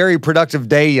thing. A very productive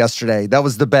day yesterday. That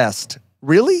was the best.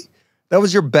 Really? That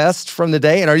was your best from the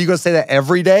day? And are you going to say that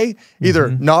every day?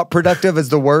 Either not productive is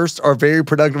the worst or very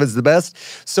productive is the best.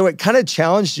 So it kind of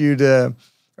challenged you to,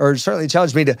 or certainly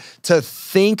challenged me to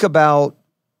think about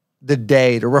the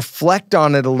day, to reflect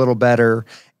on it a little better.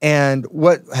 And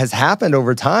what has happened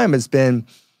over time has been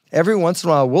every once in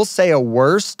a while, we'll say a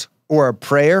worst or a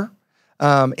prayer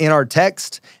in our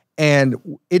text,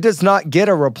 and it does not get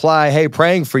a reply, hey,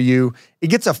 praying for you. It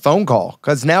gets a phone call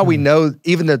because now we know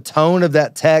even the tone of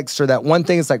that text or that one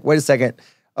thing is like, wait a second,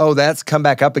 oh, that's come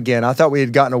back up again. I thought we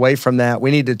had gotten away from that.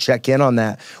 We need to check in on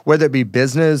that, whether it be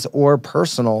business or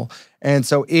personal. And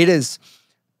so it has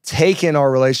taken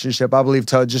our relationship, I believe,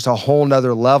 to just a whole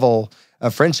nother level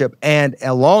of friendship. And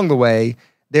along the way,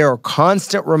 there are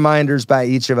constant reminders by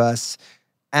each of us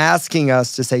asking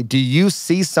us to say, do you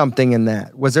see something in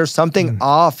that? Was there something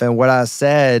off in what I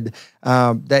said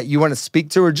that you want to speak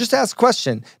to? Or just ask a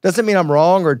question. Doesn't mean I'm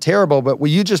wrong or terrible, but will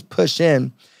you just push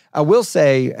in? I will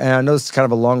say, and I know this is kind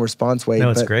of a long response, Wade. No,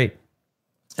 it's great.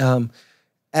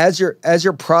 As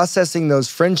you're processing those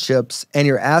friendships and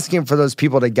you're asking for those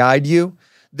people to guide you,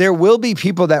 there will be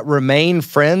people that remain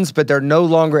friends, but they're no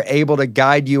longer able to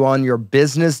guide you on your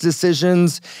business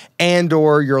decisions and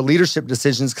or your leadership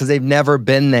decisions because they've never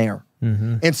been there.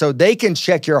 And so they can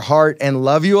check your heart and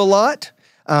love you a lot.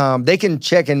 They can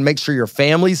check and make sure your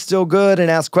family's still good and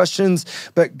ask questions.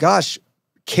 But gosh,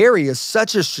 Carrie is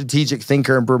such a strategic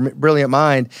thinker and brilliant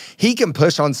mind. He can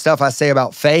push on stuff I say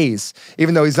about Phase,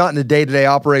 even though he's not in the day-to-day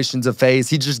operations of Phase.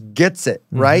 He just gets it,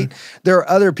 right? There are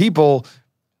other people,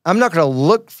 I'm not going to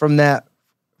look for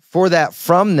that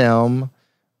from them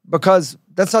because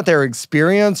that's not their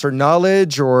experience or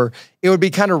knowledge, or it would be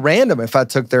kind of random if I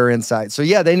took their insight. So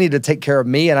yeah, they need to take care of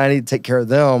me and I need to take care of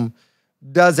them.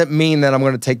 Doesn't mean that I'm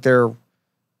going to take their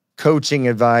coaching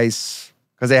advice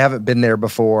because they haven't been there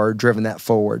before or driven that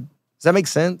forward. Does that make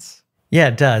sense? Yeah,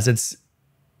 it does.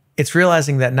 It's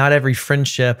realizing that not every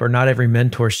friendship or not every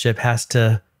mentorship has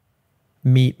to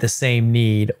meet the same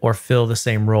need or fill the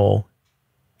same role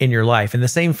in your life, and the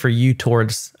same for you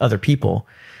towards other people.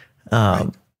 Right.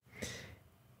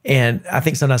 And I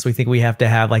think sometimes we think we have to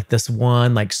have like this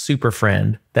one like super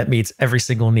friend that meets every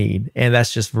single need, and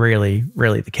that's just really,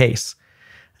 really the case.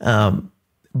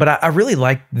 But I really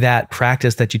like that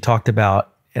practice that you talked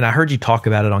about, and I heard you talk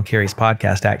about it on Carrie's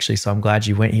podcast actually, so I'm glad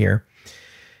you went here.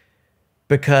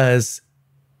 Because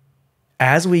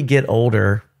as we get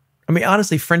older, I mean,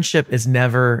 honestly, friendship is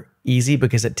never easy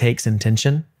because it takes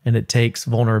intention and it takes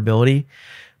vulnerability,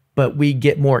 but we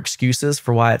get more excuses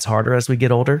for why it's harder as we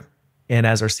get older and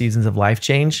as our seasons of life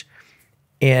change.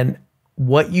 And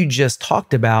what you just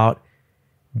talked about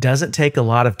doesn't take a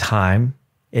lot of time.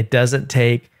 It doesn't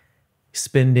take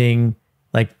spending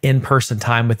like in-person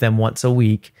time with them once a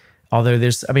week. Although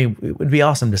it would be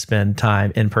awesome to spend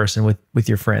time in person with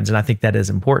your friends. And I think that is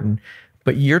important.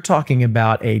 But you're talking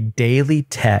about a daily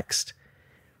text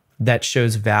that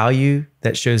shows value,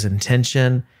 that shows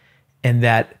intention, and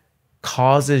that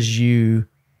causes you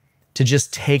to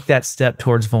just take that step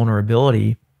towards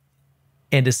vulnerability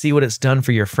and to see what it's done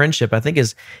for your friendship. I think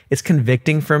it's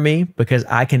convicting for me because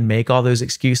I can make all those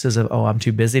excuses of, oh, I'm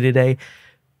too busy today,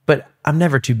 but I'm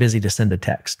never too busy to send a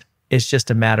text. It's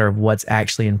just a matter of what's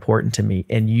actually important to me.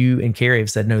 And you and Carrie have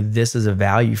said, no, this is a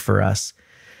value for us.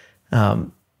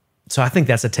 So I think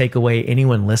that's a takeaway.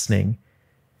 Anyone listening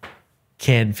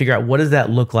can figure out, what does that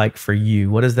look like for you?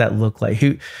 What does that look like?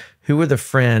 Who are the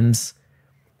friends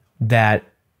that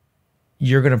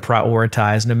you're going to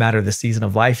prioritize no matter the season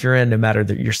of life you're in, no matter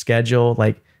your schedule?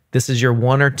 Like, this is your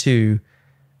one or two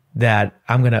that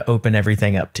I'm going to open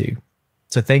everything up to.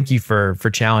 So thank you for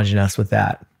challenging us with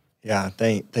that. Yeah,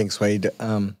 thanks, Wade.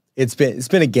 It's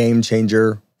been a game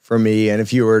changer for me. And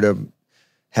if you were to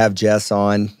have Jess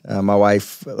on, my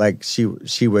wife, like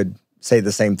she would say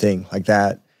the same thing, like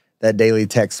that daily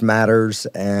text matters,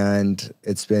 and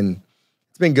it's been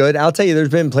good. I'll tell you, there's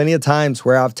been plenty of times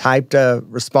where I've typed a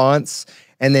response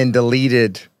and then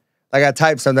deleted. Like, I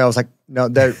typed something, I was like, no,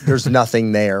 there's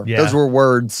nothing there. Yeah. Those were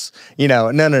words,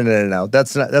 no.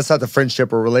 That's not the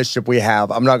friendship or relationship we have.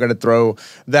 I'm not going to throw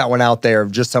that one out there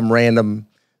of just some random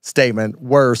statement.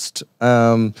 Worst,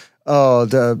 the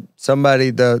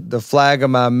flag of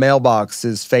my mailbox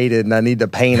is faded and I need to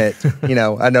paint it.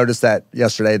 I noticed that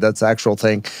yesterday. That's the actual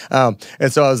thing.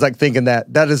 And so I was like thinking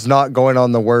that is not going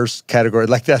on the worst category.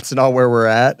 Like, that's not where we're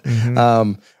at.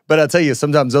 Mm-hmm. But I'll tell you,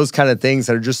 sometimes those kind of things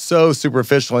that are just so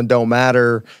superficial and don't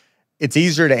matter, it's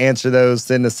easier to answer those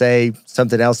than to say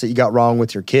something else that you got wrong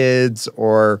with your kids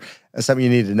or something you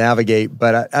need to navigate.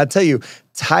 But I tell you,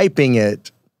 typing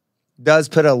it does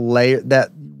put a layer,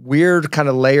 that weird kind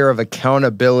of layer of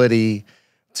accountability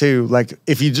to, like,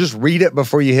 if you just read it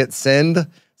before you hit send,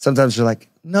 sometimes you're like,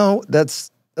 no, that's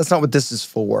not what this is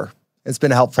for. It's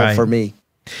been helpful for me.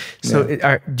 So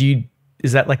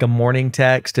is that like a morning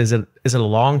text? Is it a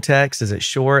long text? Is it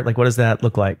short? Like, what does that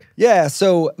look like? Yeah.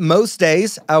 So most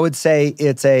days I would say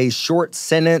it's a short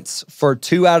sentence for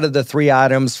 2 out of the 3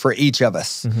 items for each of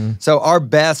us. Mm-hmm. So our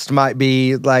best might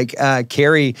be like,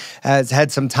 Carrie has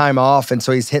had some time off, and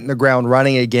so he's hitting the ground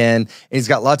running again. And he's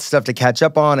got lots of stuff to catch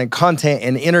up on and content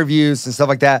and interviews and stuff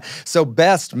like that. So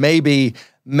best maybe,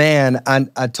 man,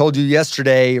 I told you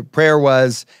yesterday, prayer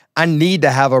was, I need to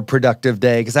have a productive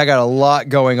day because I got a lot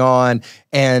going on,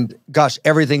 and gosh,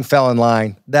 everything fell in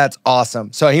line. That's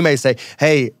awesome. So he may say,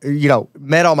 hey,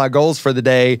 met all my goals for the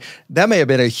day. That may have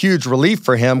been a huge relief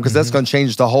for him because that's going to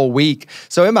change the whole week.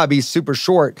 So it might be super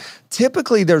short.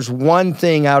 Typically, there's one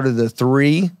thing out of the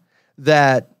 3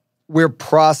 that we're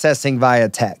processing via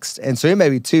text. And so it may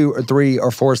be 2 or 3 or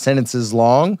 4 sentences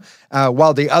long,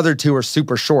 while the other 2 are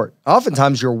super short.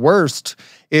 Oftentimes your worst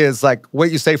is like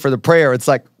what you say for the prayer. It's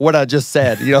like what I just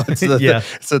said. It's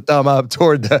it's a thumb up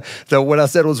toward the what I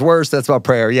said was worse. That's my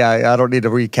prayer. Yeah, I don't need to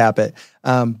recap it.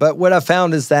 But what I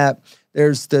found is that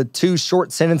there's the 2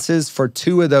 short sentences for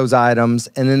 2 of those items,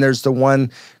 and then there's the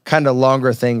one kind of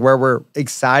longer thing where we're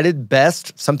excited.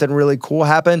 Best, something really cool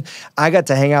happened. I got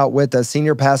to hang out with a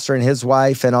senior pastor and his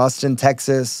wife in Austin,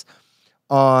 Texas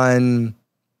on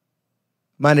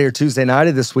Monday or Tuesday night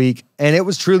of this week, and it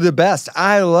was truly the best.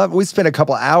 We spent a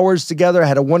couple hours together,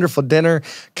 had a wonderful dinner,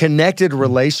 connected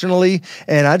relationally,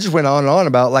 and I just went on and on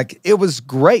about, like, it was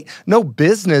great. No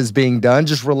business being done,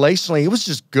 just relationally. It was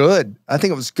just good. I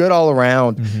think it was good all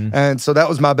around, and so that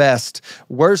was my best.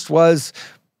 Worst was,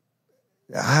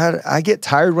 I get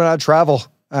tired when I travel,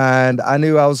 and I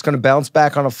knew I was going to bounce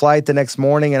back on a flight the next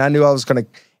morning, and I knew I was going to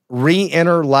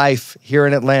re-enter life here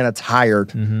in Atlanta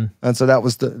tired. And so that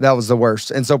was the worst.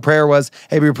 And so prayer was,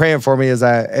 hey, be praying for me as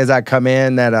I come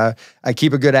in, that I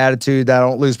keep a good attitude, that I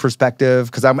don't lose perspective,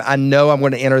 because I know I'm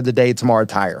going to enter the day tomorrow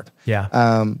tired.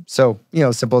 Yeah. So,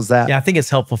 simple as that. Yeah, I think it's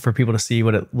helpful for people to see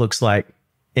what it looks like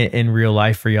in real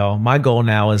life for y'all. My goal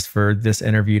now is for this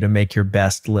interview to make your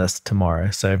best list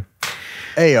tomorrow. So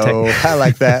I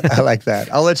like that.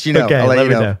 I'll let you know. Okay, I'll let you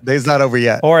me know. Day's not over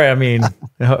yet. Or,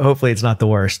 hopefully it's not the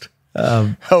worst.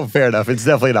 Fair enough. It's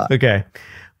definitely not. Okay.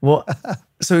 Well,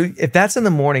 so if that's in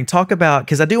the morning, talk about,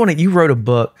 because I do want to, you wrote a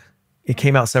book, it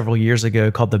came out several years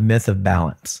ago, called The Myth of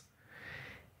Balance.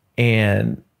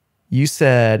 And you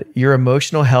said your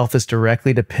emotional health is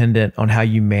directly dependent on how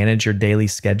you manage your daily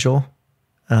schedule.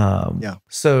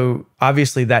 So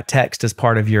obviously that text is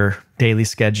part of your daily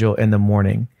schedule in the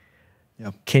morning.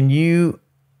 Yeah. Can you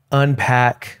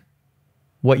unpack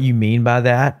what you mean by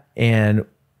that and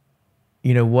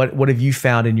what have you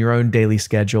found in your own daily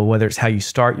schedule, whether it's how you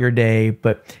start your day,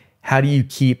 but how do you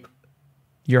keep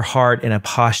your heart in a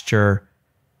posture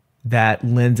that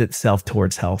lends itself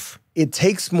towards health? It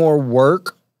takes more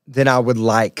work than I would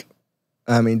like.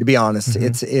 I mean, to be honest,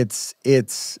 it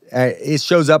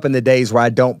shows up in the days where I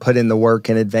don't put in the work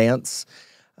in advance.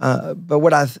 But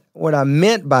what I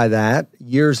meant by that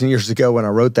years and years ago when I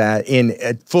wrote that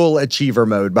in full achiever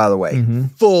mode, by the way,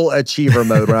 full achiever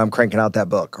mode when I'm cranking out that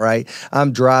book, right?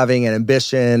 I'm driving an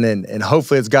ambition and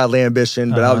hopefully it's godly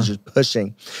ambition, but I was just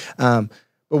pushing. But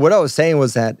what I was saying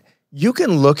was that you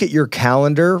can look at your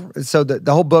calendar. So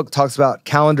the whole book talks about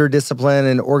calendar discipline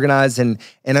and organize and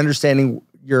understanding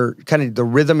your kind of the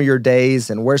rhythm of your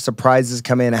days and where surprises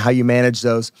come in and how you manage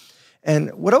those.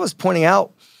 And what I was pointing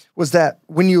out was that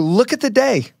when you look at the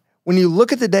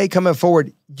day coming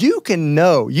forward, you can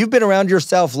know you've been around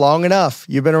yourself long enough.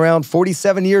 You've been around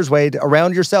 47 years, Wade,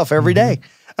 around yourself every day.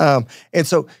 And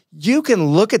so you can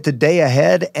look at the day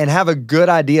ahead and have a good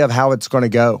idea of how it's going to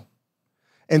go.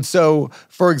 And so,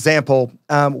 for example,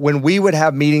 when we would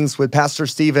have meetings with Pastor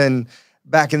Stephen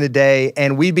back in the day,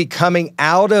 and we'd be coming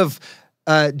out of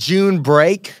June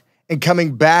break and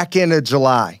coming back into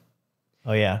July.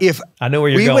 Oh, yeah. If I know where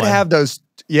you're going. We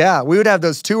would have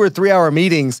those 2 or 3 hour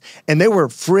meetings, and they were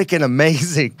freaking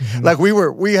amazing. Like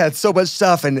we had so much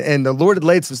stuff, and the Lord had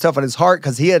laid some stuff on his heart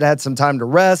because he had some time to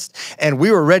rest, and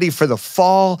we were ready for the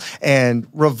fall and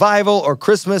revival or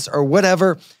Christmas or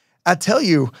whatever. I tell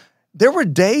you, there were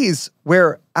days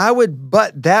where I would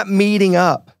butt that meeting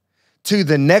up to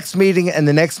the next meeting and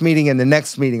the next meeting and the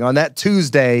next meeting. On that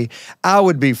Tuesday, I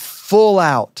would be full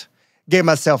out, gave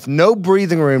myself no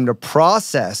breathing room to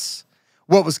process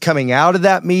what was coming out of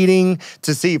that meeting,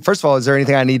 to see, first of all, is there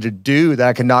anything I need to do that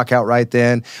I can knock out right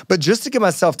then? But just to give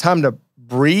myself time to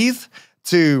breathe,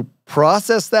 to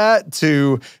process that,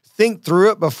 to think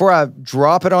through it before I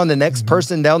drop it on the next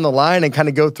person down the line and kind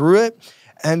of go through it.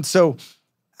 And so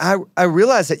I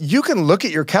realized that you can look at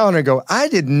your calendar and go, I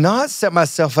did not set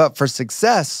myself up for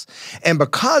success. And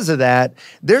because of that,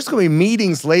 there's going to be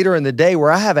meetings later in the day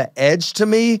where I have an edge to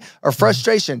me or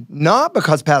frustration, not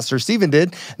because Pastor Stephen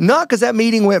did, not because that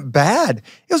meeting went bad.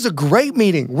 It was a great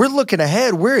meeting. We're looking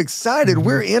ahead. We're excited.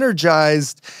 We're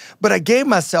energized. But I gave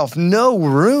myself no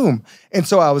room. And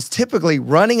so I was typically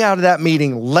running out of that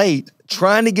meeting late,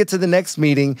 trying to get to the next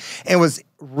meeting, and was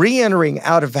re-entering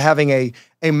out of having a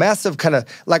massive kind of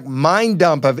like mind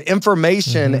dump of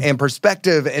information and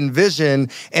perspective and vision,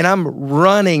 and I'm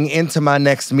running into my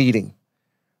next meeting.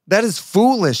 That is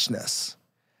foolishness.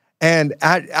 And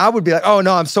I would be like, oh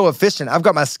no, I'm so efficient. I've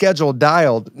got my schedule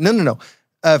dialed. No.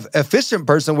 An efficient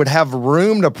person would have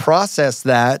room to process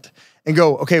that and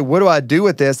go, okay, what do I do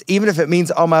with this? Even if it means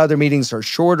all my other meetings are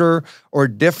shorter or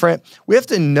different. We have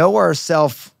to know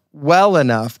ourselves well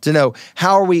enough to know,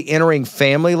 how are we entering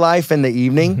family life in the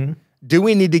evening? Do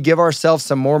we need to give ourselves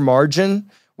some more margin?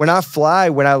 When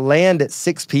I land at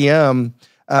 6 p.m.,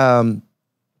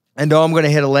 and know I'm going to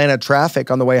hit Atlanta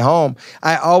traffic on the way home,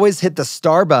 I always hit the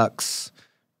Starbucks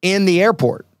in the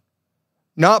airport.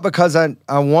 Not because I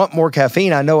want more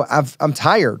caffeine. I know I'm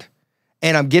tired,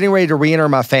 and I'm getting ready to re-enter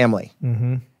my family.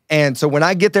 And so when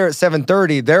I get there at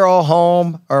 7:30, they're all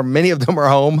home, or many of them are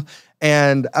home,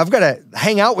 and I've got to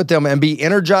hang out with them and be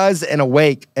energized and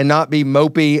awake and not be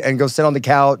mopey and go sit on the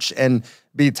couch and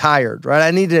be tired, right? I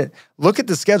need to look at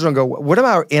the schedule and go, what am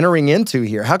I entering into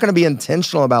here? How can I be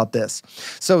intentional about this?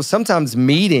 So sometimes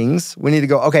meetings, we need to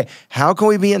go, okay, how can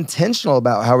we be intentional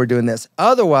about how we're doing this?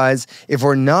 Otherwise, if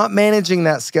we're not managing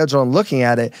that schedule and looking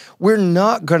at it, we're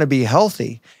not going to be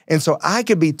healthy. And so I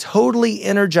could be totally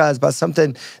energized by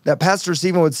something that Pastor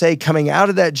Stephen would say coming out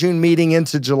of that June meeting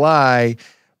into July,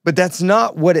 but that's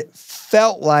not what it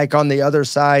felt like on the other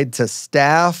side to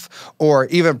staff or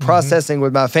even processing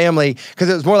with my family, because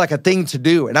it was more like a thing to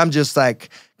do. And I'm just like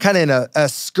kind of in a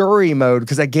scurry mode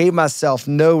because I gave myself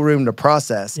no room to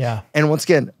process. Yeah. And once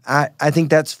again, I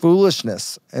think that's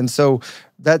foolishness. And so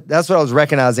that's what I was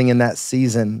recognizing in that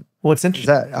season. Well, it's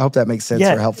interesting. I hope that makes sense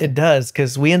or helpful. It does,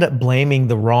 because we end up blaming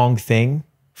the wrong thing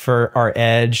for our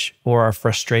edge or our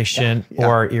frustration or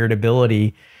our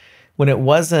irritability when it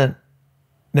wasn't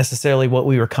necessarily what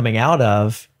we were coming out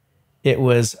of. It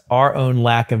was our own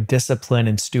lack of discipline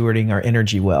and stewarding our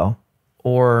energy well,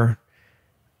 or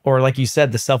like you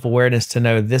said, the self-awareness to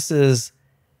know this is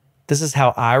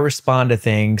how I respond to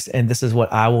things, and this is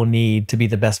what I will need to be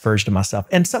the best version of myself.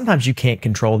 And sometimes you can't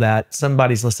control that.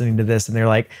 Somebody's listening to this and they're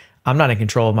like, I'm not in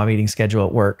control of my meeting schedule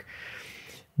at work.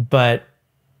 But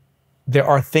there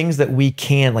are things that we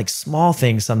can, like small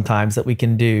things sometimes that we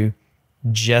can do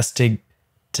just to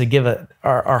give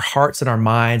our hearts and our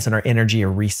minds and our energy a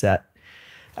reset.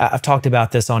 I've talked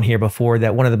about this on here before,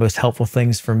 that one of the most helpful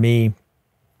things for me,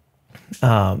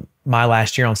 my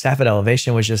last year on staff at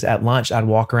Elevation, was just at lunch, I'd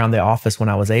walk around the office when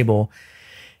I was able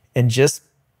and just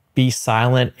be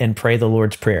silent and pray the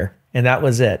Lord's Prayer. And that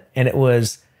was it. And it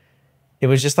was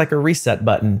just like a reset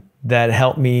button that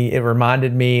helped me. It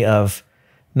reminded me of,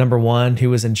 number one, who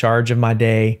was in charge of my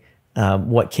day,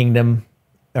 what kingdom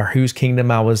or whose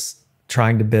kingdom I was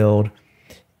trying to build.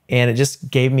 And it just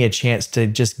gave me a chance to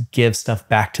just give stuff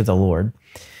back to the Lord.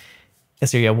 And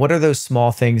so, yeah, what are those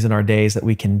small things in our days that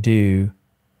we can do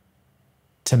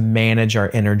to manage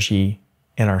our energy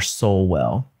and our soul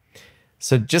well?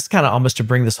 So just kind of almost to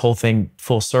bring this whole thing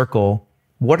full circle,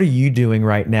 what are you doing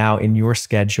right now in your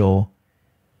schedule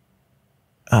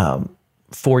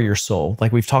for your soul?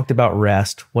 Like, we've talked about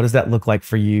rest. What does that look like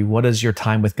for you? What does your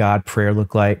time with God, prayer,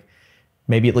 look like?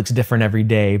 Maybe it looks different every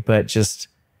day, but just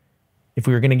if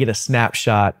we were going to get a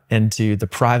snapshot into the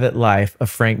private life of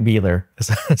Frank Bealer,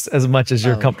 as much as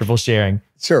you're comfortable sharing.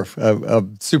 Sure.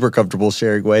 I'm super comfortable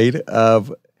sharing, Wade.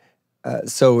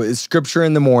 So it's scripture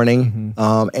in the morning,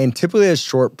 and typically a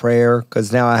short prayer,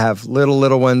 because now I have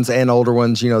little ones and older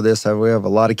ones. You know this, we have a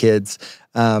lot of kids.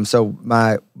 So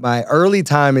my early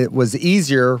time, it was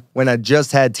easier when I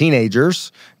just had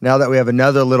teenagers. Now that we have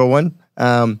another little one,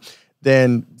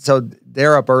 so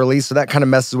they're up early, so that kind of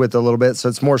messes with it a little bit. So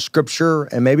it's more scripture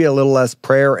and maybe a little less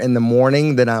prayer in the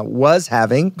morning than I was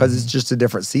having, because it's just a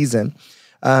different season.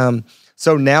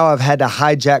 So now I've had to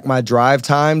hijack my drive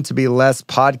time to be less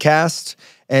podcast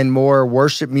and more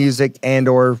worship music and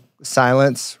or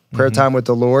silence, prayer time with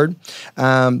the Lord.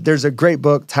 There's a great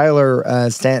book Tyler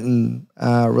Stanton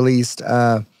released,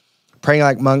 Praying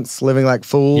Like Monks, Living Like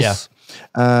Fools.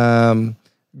 Yeah.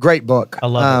 Great book. I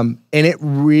love it. And it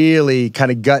really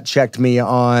kind of gut checked me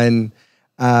on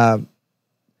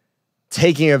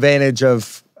taking advantage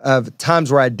of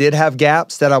times where I did have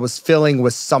gaps that I was filling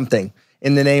with something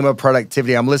in the name of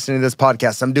productivity. I'm listening to this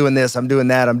podcast. I'm doing this. I'm doing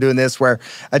that. I'm doing this, where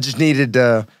I just needed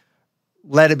to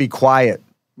let it be quiet.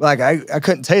 Like I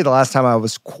couldn't tell you the last time I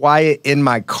was quiet in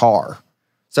my car.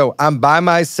 So I'm by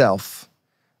myself.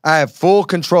 I have full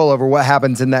control over what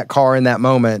happens in that car in that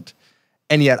moment.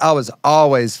 And yet I was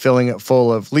always filling it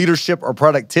full of leadership or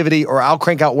productivity, or I'll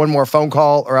crank out one more phone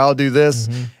call, or I'll do this.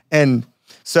 And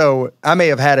so I may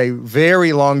have had a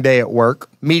very long day at work,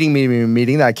 meeting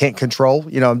that I can't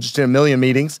control. You know, I'm just in a million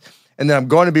meetings. And then I'm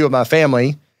going to be with my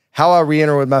family. How I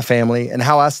re-enter with my family and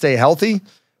how I stay healthy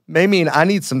may mean I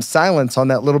need some silence on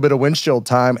that little bit of windshield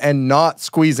time and not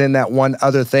squeeze in that one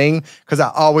other thing, because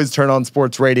I always turn on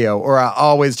sports radio or I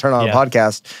always turn on a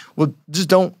podcast. Well, just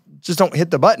don't hit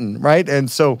the button, right?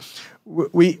 And so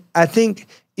I think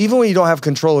even when you don't have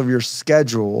control of your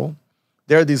schedule,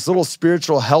 there are these little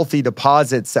spiritual healthy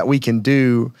deposits that we can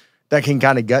do that can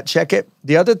kind of gut check it.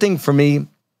 The other thing for me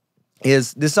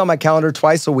is this is on my calendar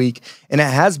twice a week, and it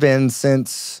has been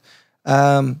since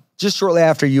just shortly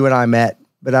after you and I met,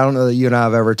 but I don't know that you and I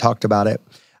have ever talked about it.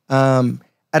 I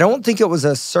don't think it was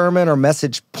a sermon or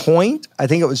message point. I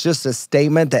think it was just a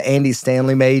statement that Andy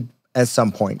Stanley made at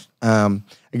some point. I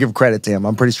give credit to him.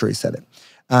 I'm pretty sure he said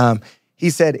it. He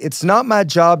said, "It's not my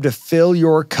job to fill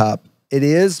your cup. It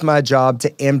is my job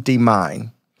to empty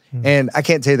mine." And I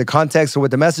can't tell you the context of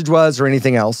what the message was or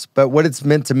anything else, but what it's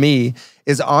meant to me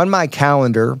is on my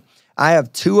calendar, I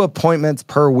have 2 appointments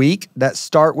per week that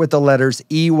start with the letters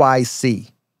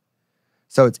EYC.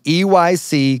 So it's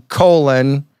EYC :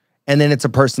 and then it's a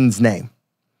person's name.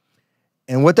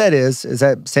 And what that is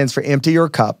that stands for empty your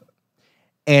cup.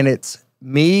 And it's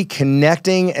me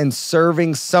connecting and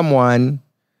serving someone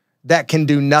that can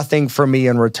do nothing for me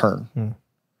in return.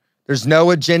 There's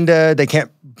no agenda. They can't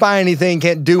buy anything,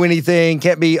 can't do anything,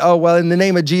 can't be, oh, well, in the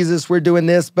name of Jesus, we're doing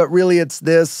this, but really it's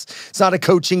this. It's not a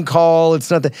coaching call.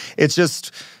 It's nothing. It's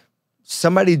just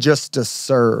somebody just to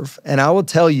serve. And I will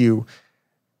tell you,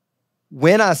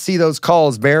 when I see those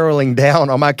calls barreling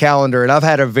down on my calendar and I've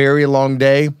had a very long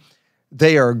day,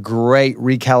 they are great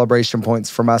recalibration points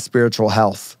for my spiritual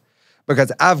health, because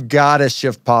I've got to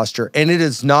shift posture. And it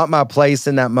is not my place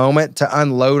in that moment to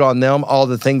unload on them all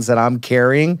the things that I'm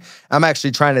carrying. I'm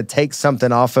actually trying to take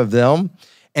something off of them.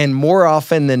 And more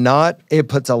often than not, it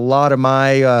puts a lot of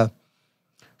my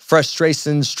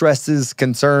frustrations, stresses,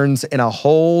 concerns in a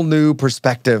whole new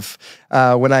perspective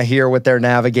when I hear what they're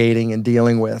navigating and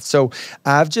dealing with. So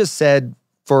I've just said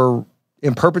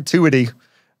in perpetuity,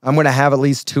 I'm going to have at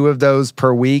least 2 of those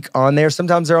per week on there.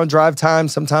 Sometimes they're on drive time.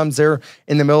 Sometimes they're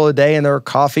in the middle of the day and they're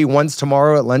coffee. One's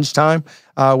tomorrow at lunchtime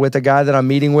with a guy that I'm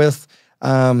meeting with.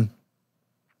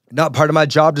 Not part of my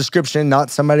job description,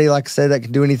 not somebody, like I said, that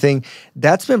can do anything.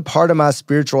 That's been part of my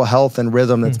spiritual health and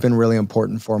rhythm that's been really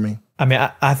important for me. I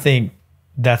mean, I think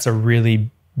that's a really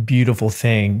beautiful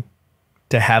thing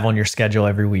to have on your schedule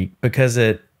every week, because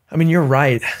you're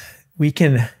right. We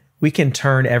can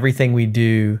turn everything we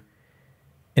do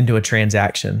into a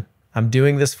transaction. I'm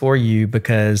doing this for you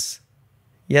because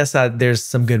yes, there's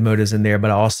some good motives in there,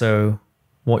 but I also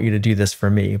want you to do this for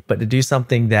me. But to do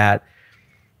something that,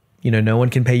 no one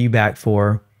can pay you back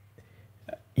for,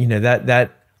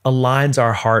 that aligns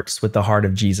our hearts with the heart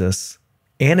of Jesus,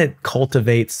 and it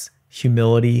cultivates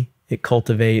humility.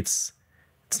 It's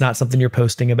not something you're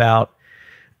posting about,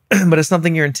 but it's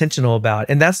something you're intentional about.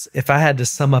 And that's, if I had to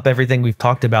sum up everything we've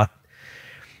talked about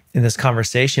in this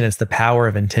conversation, it's the power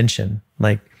of intention.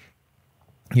 Like,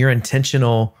 you're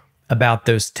intentional about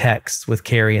those texts with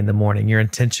Carrie in the morning. You're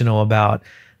intentional about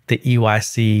the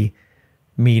EYC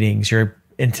meetings. You're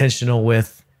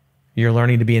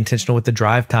learning to be intentional with the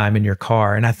drive time in your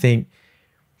car. And I think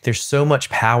there's so much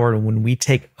power when we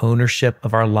take ownership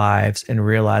of our lives and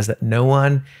realize that no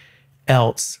one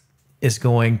else is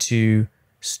going to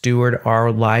steward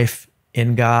our life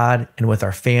in God and with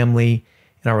our family,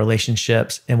 in our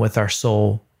relationships, and with our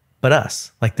soul, but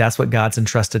us. Like, that's what God's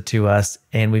entrusted to us,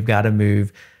 and we've got to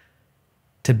move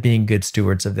to being good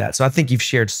stewards of that. So I think you've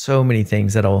shared so many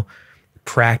things that'll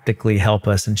practically help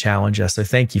us and challenge us. So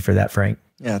thank you for that, Frank.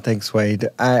 Yeah, thanks, Wade.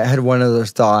 I had one other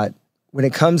thought. When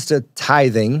it comes to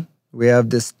tithing, we have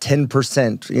this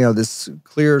 10%, this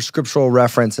clear scriptural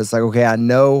reference. It's like, okay, I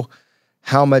know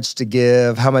how much to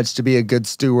give, how much to be a good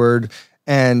steward.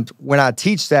 And when I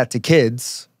teach that to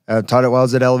kids, I've taught it while I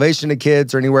was at Elevation to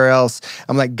kids or anywhere else,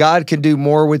 I'm like, God can do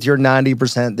more with your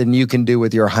 90% than you can do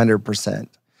with your 100%.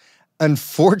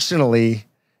 Unfortunately,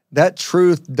 that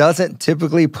truth doesn't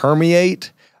typically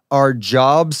permeate our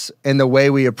jobs and the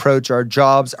way we approach our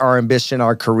jobs, our ambition,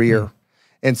 our career.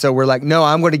 And so we're like, no,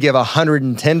 I'm going to give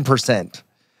 110%.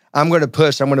 I'm going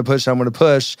to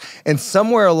push. And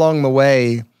somewhere along the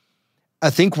way, I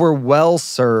think we're well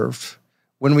served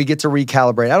when we get to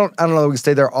recalibrate. I don't know that we can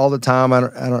stay there all the time.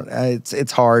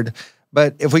 It's hard.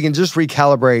 But if we can just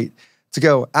recalibrate to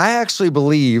go, I actually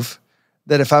believe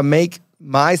that if I make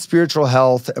my spiritual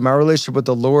health and my relationship with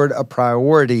the Lord a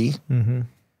priority,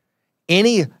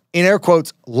 any, in air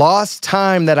quotes, lost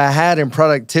time that I had in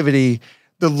productivity,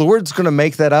 the Lord's going to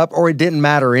make that up, or it didn't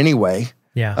matter anyway.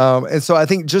 Yeah. And so I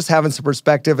think just having some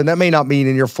perspective, and that may not mean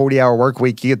in your 40-hour work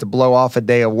week, you get to blow off a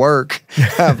day of work.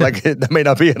 That may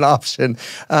not be an option.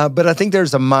 But I think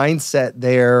there's a mindset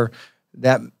there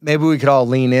that maybe we could all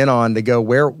lean in on to go,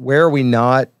 where are we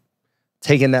not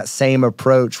taking that same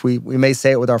approach? We may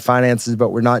say it with our finances, but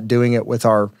we're not doing it with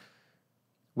our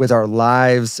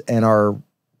lives and our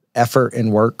effort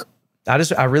and work.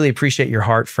 I really appreciate your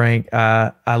heart, Frank.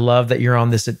 I love that you're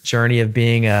on this journey of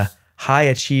being a high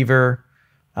achiever,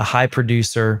 a high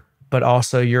producer, but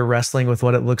also you're wrestling with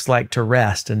what it looks like to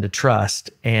rest and to trust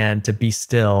and to be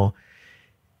still.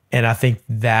 And I think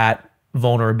that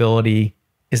vulnerability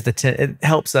is it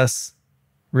helps us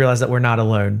realize that we're not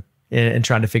alone in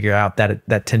trying to figure out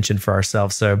that tension for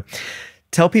ourselves. So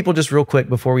tell people just real quick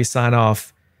before we sign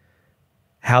off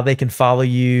how they can follow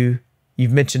you.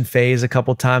 You've mentioned Phase a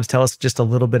couple times. Tell us just a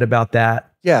little bit about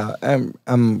that. Yeah,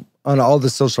 I'm on all the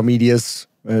social medias,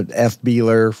 F.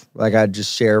 Bealer. Like, I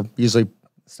just share usually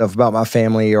stuff about my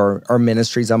family or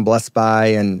ministries I'm blessed by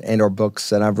and or books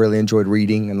that I've really enjoyed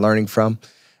reading and learning from.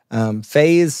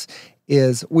 Phase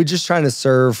is, we're just trying to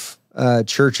serve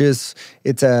churches.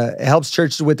 It helps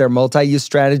churches with their multi-use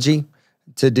strategy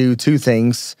to do two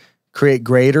things: create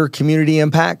greater community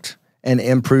impact and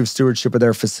improve stewardship of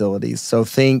their facilities. So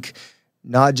think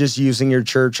not just using your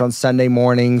church on Sunday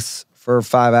mornings for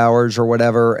 5 hours or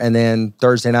whatever, and then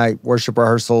Thursday night worship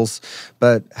rehearsals,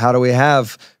 but how do we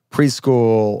have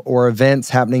preschool or events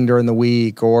happening during the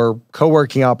week or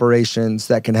co-working operations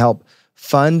that can help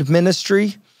fund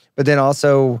ministry, but then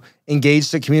also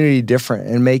engage the community different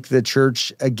and make the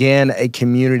church, again, a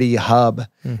community hub.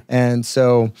 And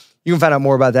so you can find out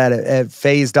more about that at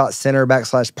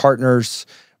phase.center/partners.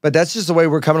 But that's just the way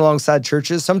we're coming alongside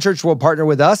churches. Some churches will partner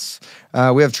with us.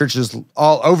 We have churches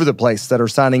all over the place that are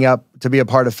signing up to be a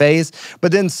part of Phase.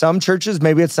 But then some churches,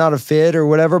 maybe it's not a fit or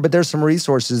whatever, but there's some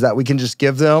resources that we can just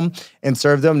give them and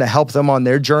serve them to help them on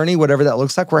their journey, whatever that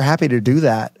looks like. We're happy to do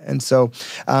that. And so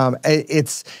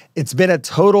it's been a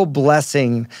total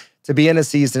blessing to be in a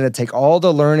season to take all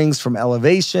the learnings from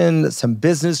Elevation, some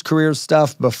business career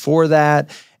stuff before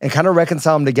that, and kind of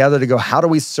reconcile them together to go, how do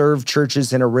we serve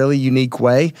churches in a really unique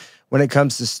way when it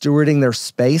comes to stewarding their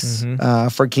space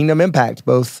for kingdom impact,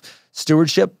 both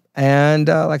stewardship and,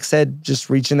 like I said, just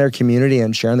reaching their community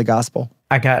and sharing the gospel.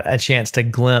 I got a chance to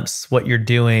glimpse what you're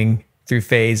doing through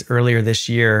Phase earlier this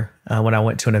year when I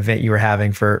went to an event you were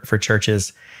having for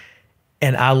churches.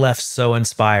 And I left so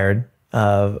inspired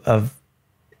of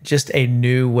just a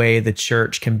new way the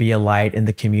church can be a light in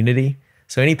the community.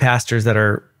 So any pastors that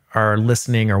are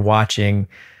listening or watching,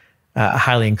 I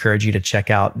highly encourage you to check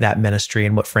out that ministry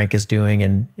and what Frank is doing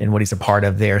and what he's a part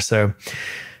of there. So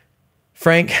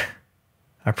Frank,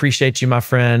 I appreciate you, my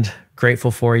friend.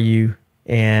 Grateful for you.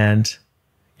 And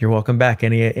you're welcome back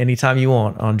anytime you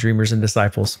want on Dreamers and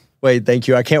Disciples. Wade, thank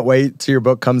you. I can't wait till your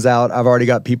book comes out. I've already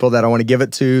got people that I want to give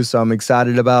it to, so I'm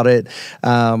excited about it.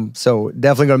 So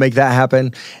definitely going to make that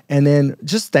happen. And then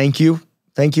just thank you.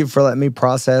 Thank you for letting me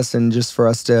process and just for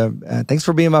us to, thanks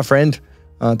for being my friend.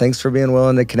 Thanks for being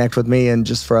willing to connect with me and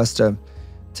just for us to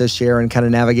share and kind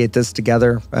of navigate this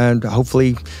together. And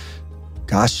hopefully,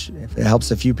 gosh, if it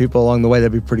helps a few people along the way,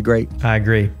 that'd be pretty great. I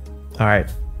agree. All right.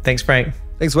 Thanks, Frank.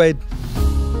 Thanks, Wade.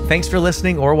 Thanks for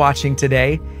listening or watching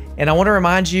today. And I want to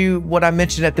remind you what I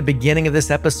mentioned at the beginning of this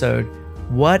episode.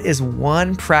 What is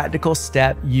one practical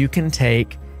step you can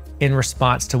take in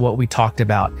response to what we talked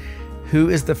about? Who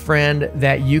is the friend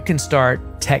that you can start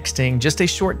texting, just a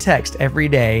short text every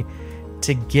day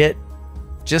to get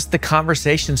just the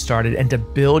conversation started and to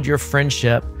build your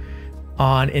friendship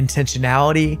on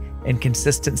intentionality and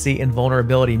consistency and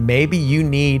vulnerability? Maybe you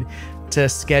need to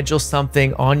schedule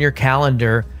something on your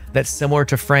calendar that's similar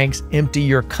to Frank's Empty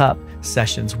Your Cup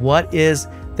sessions. What is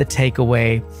the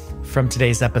takeaway from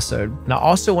today's episode? And I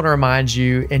also want to remind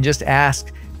you and just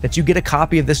ask that you get a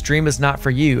copy of This Dream Is Not For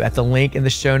You at the link in the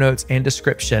show notes and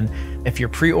description. If you're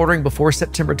pre-ordering before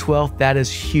September 12th, that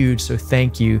is huge, so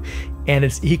thank you. And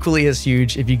it's equally as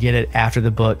huge if you get it after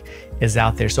the book is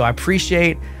out there. So I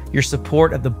appreciate your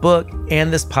support of the book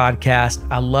and this podcast.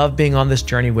 I love being on this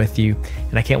journey with you,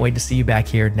 and I can't wait to see you back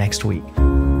here next week.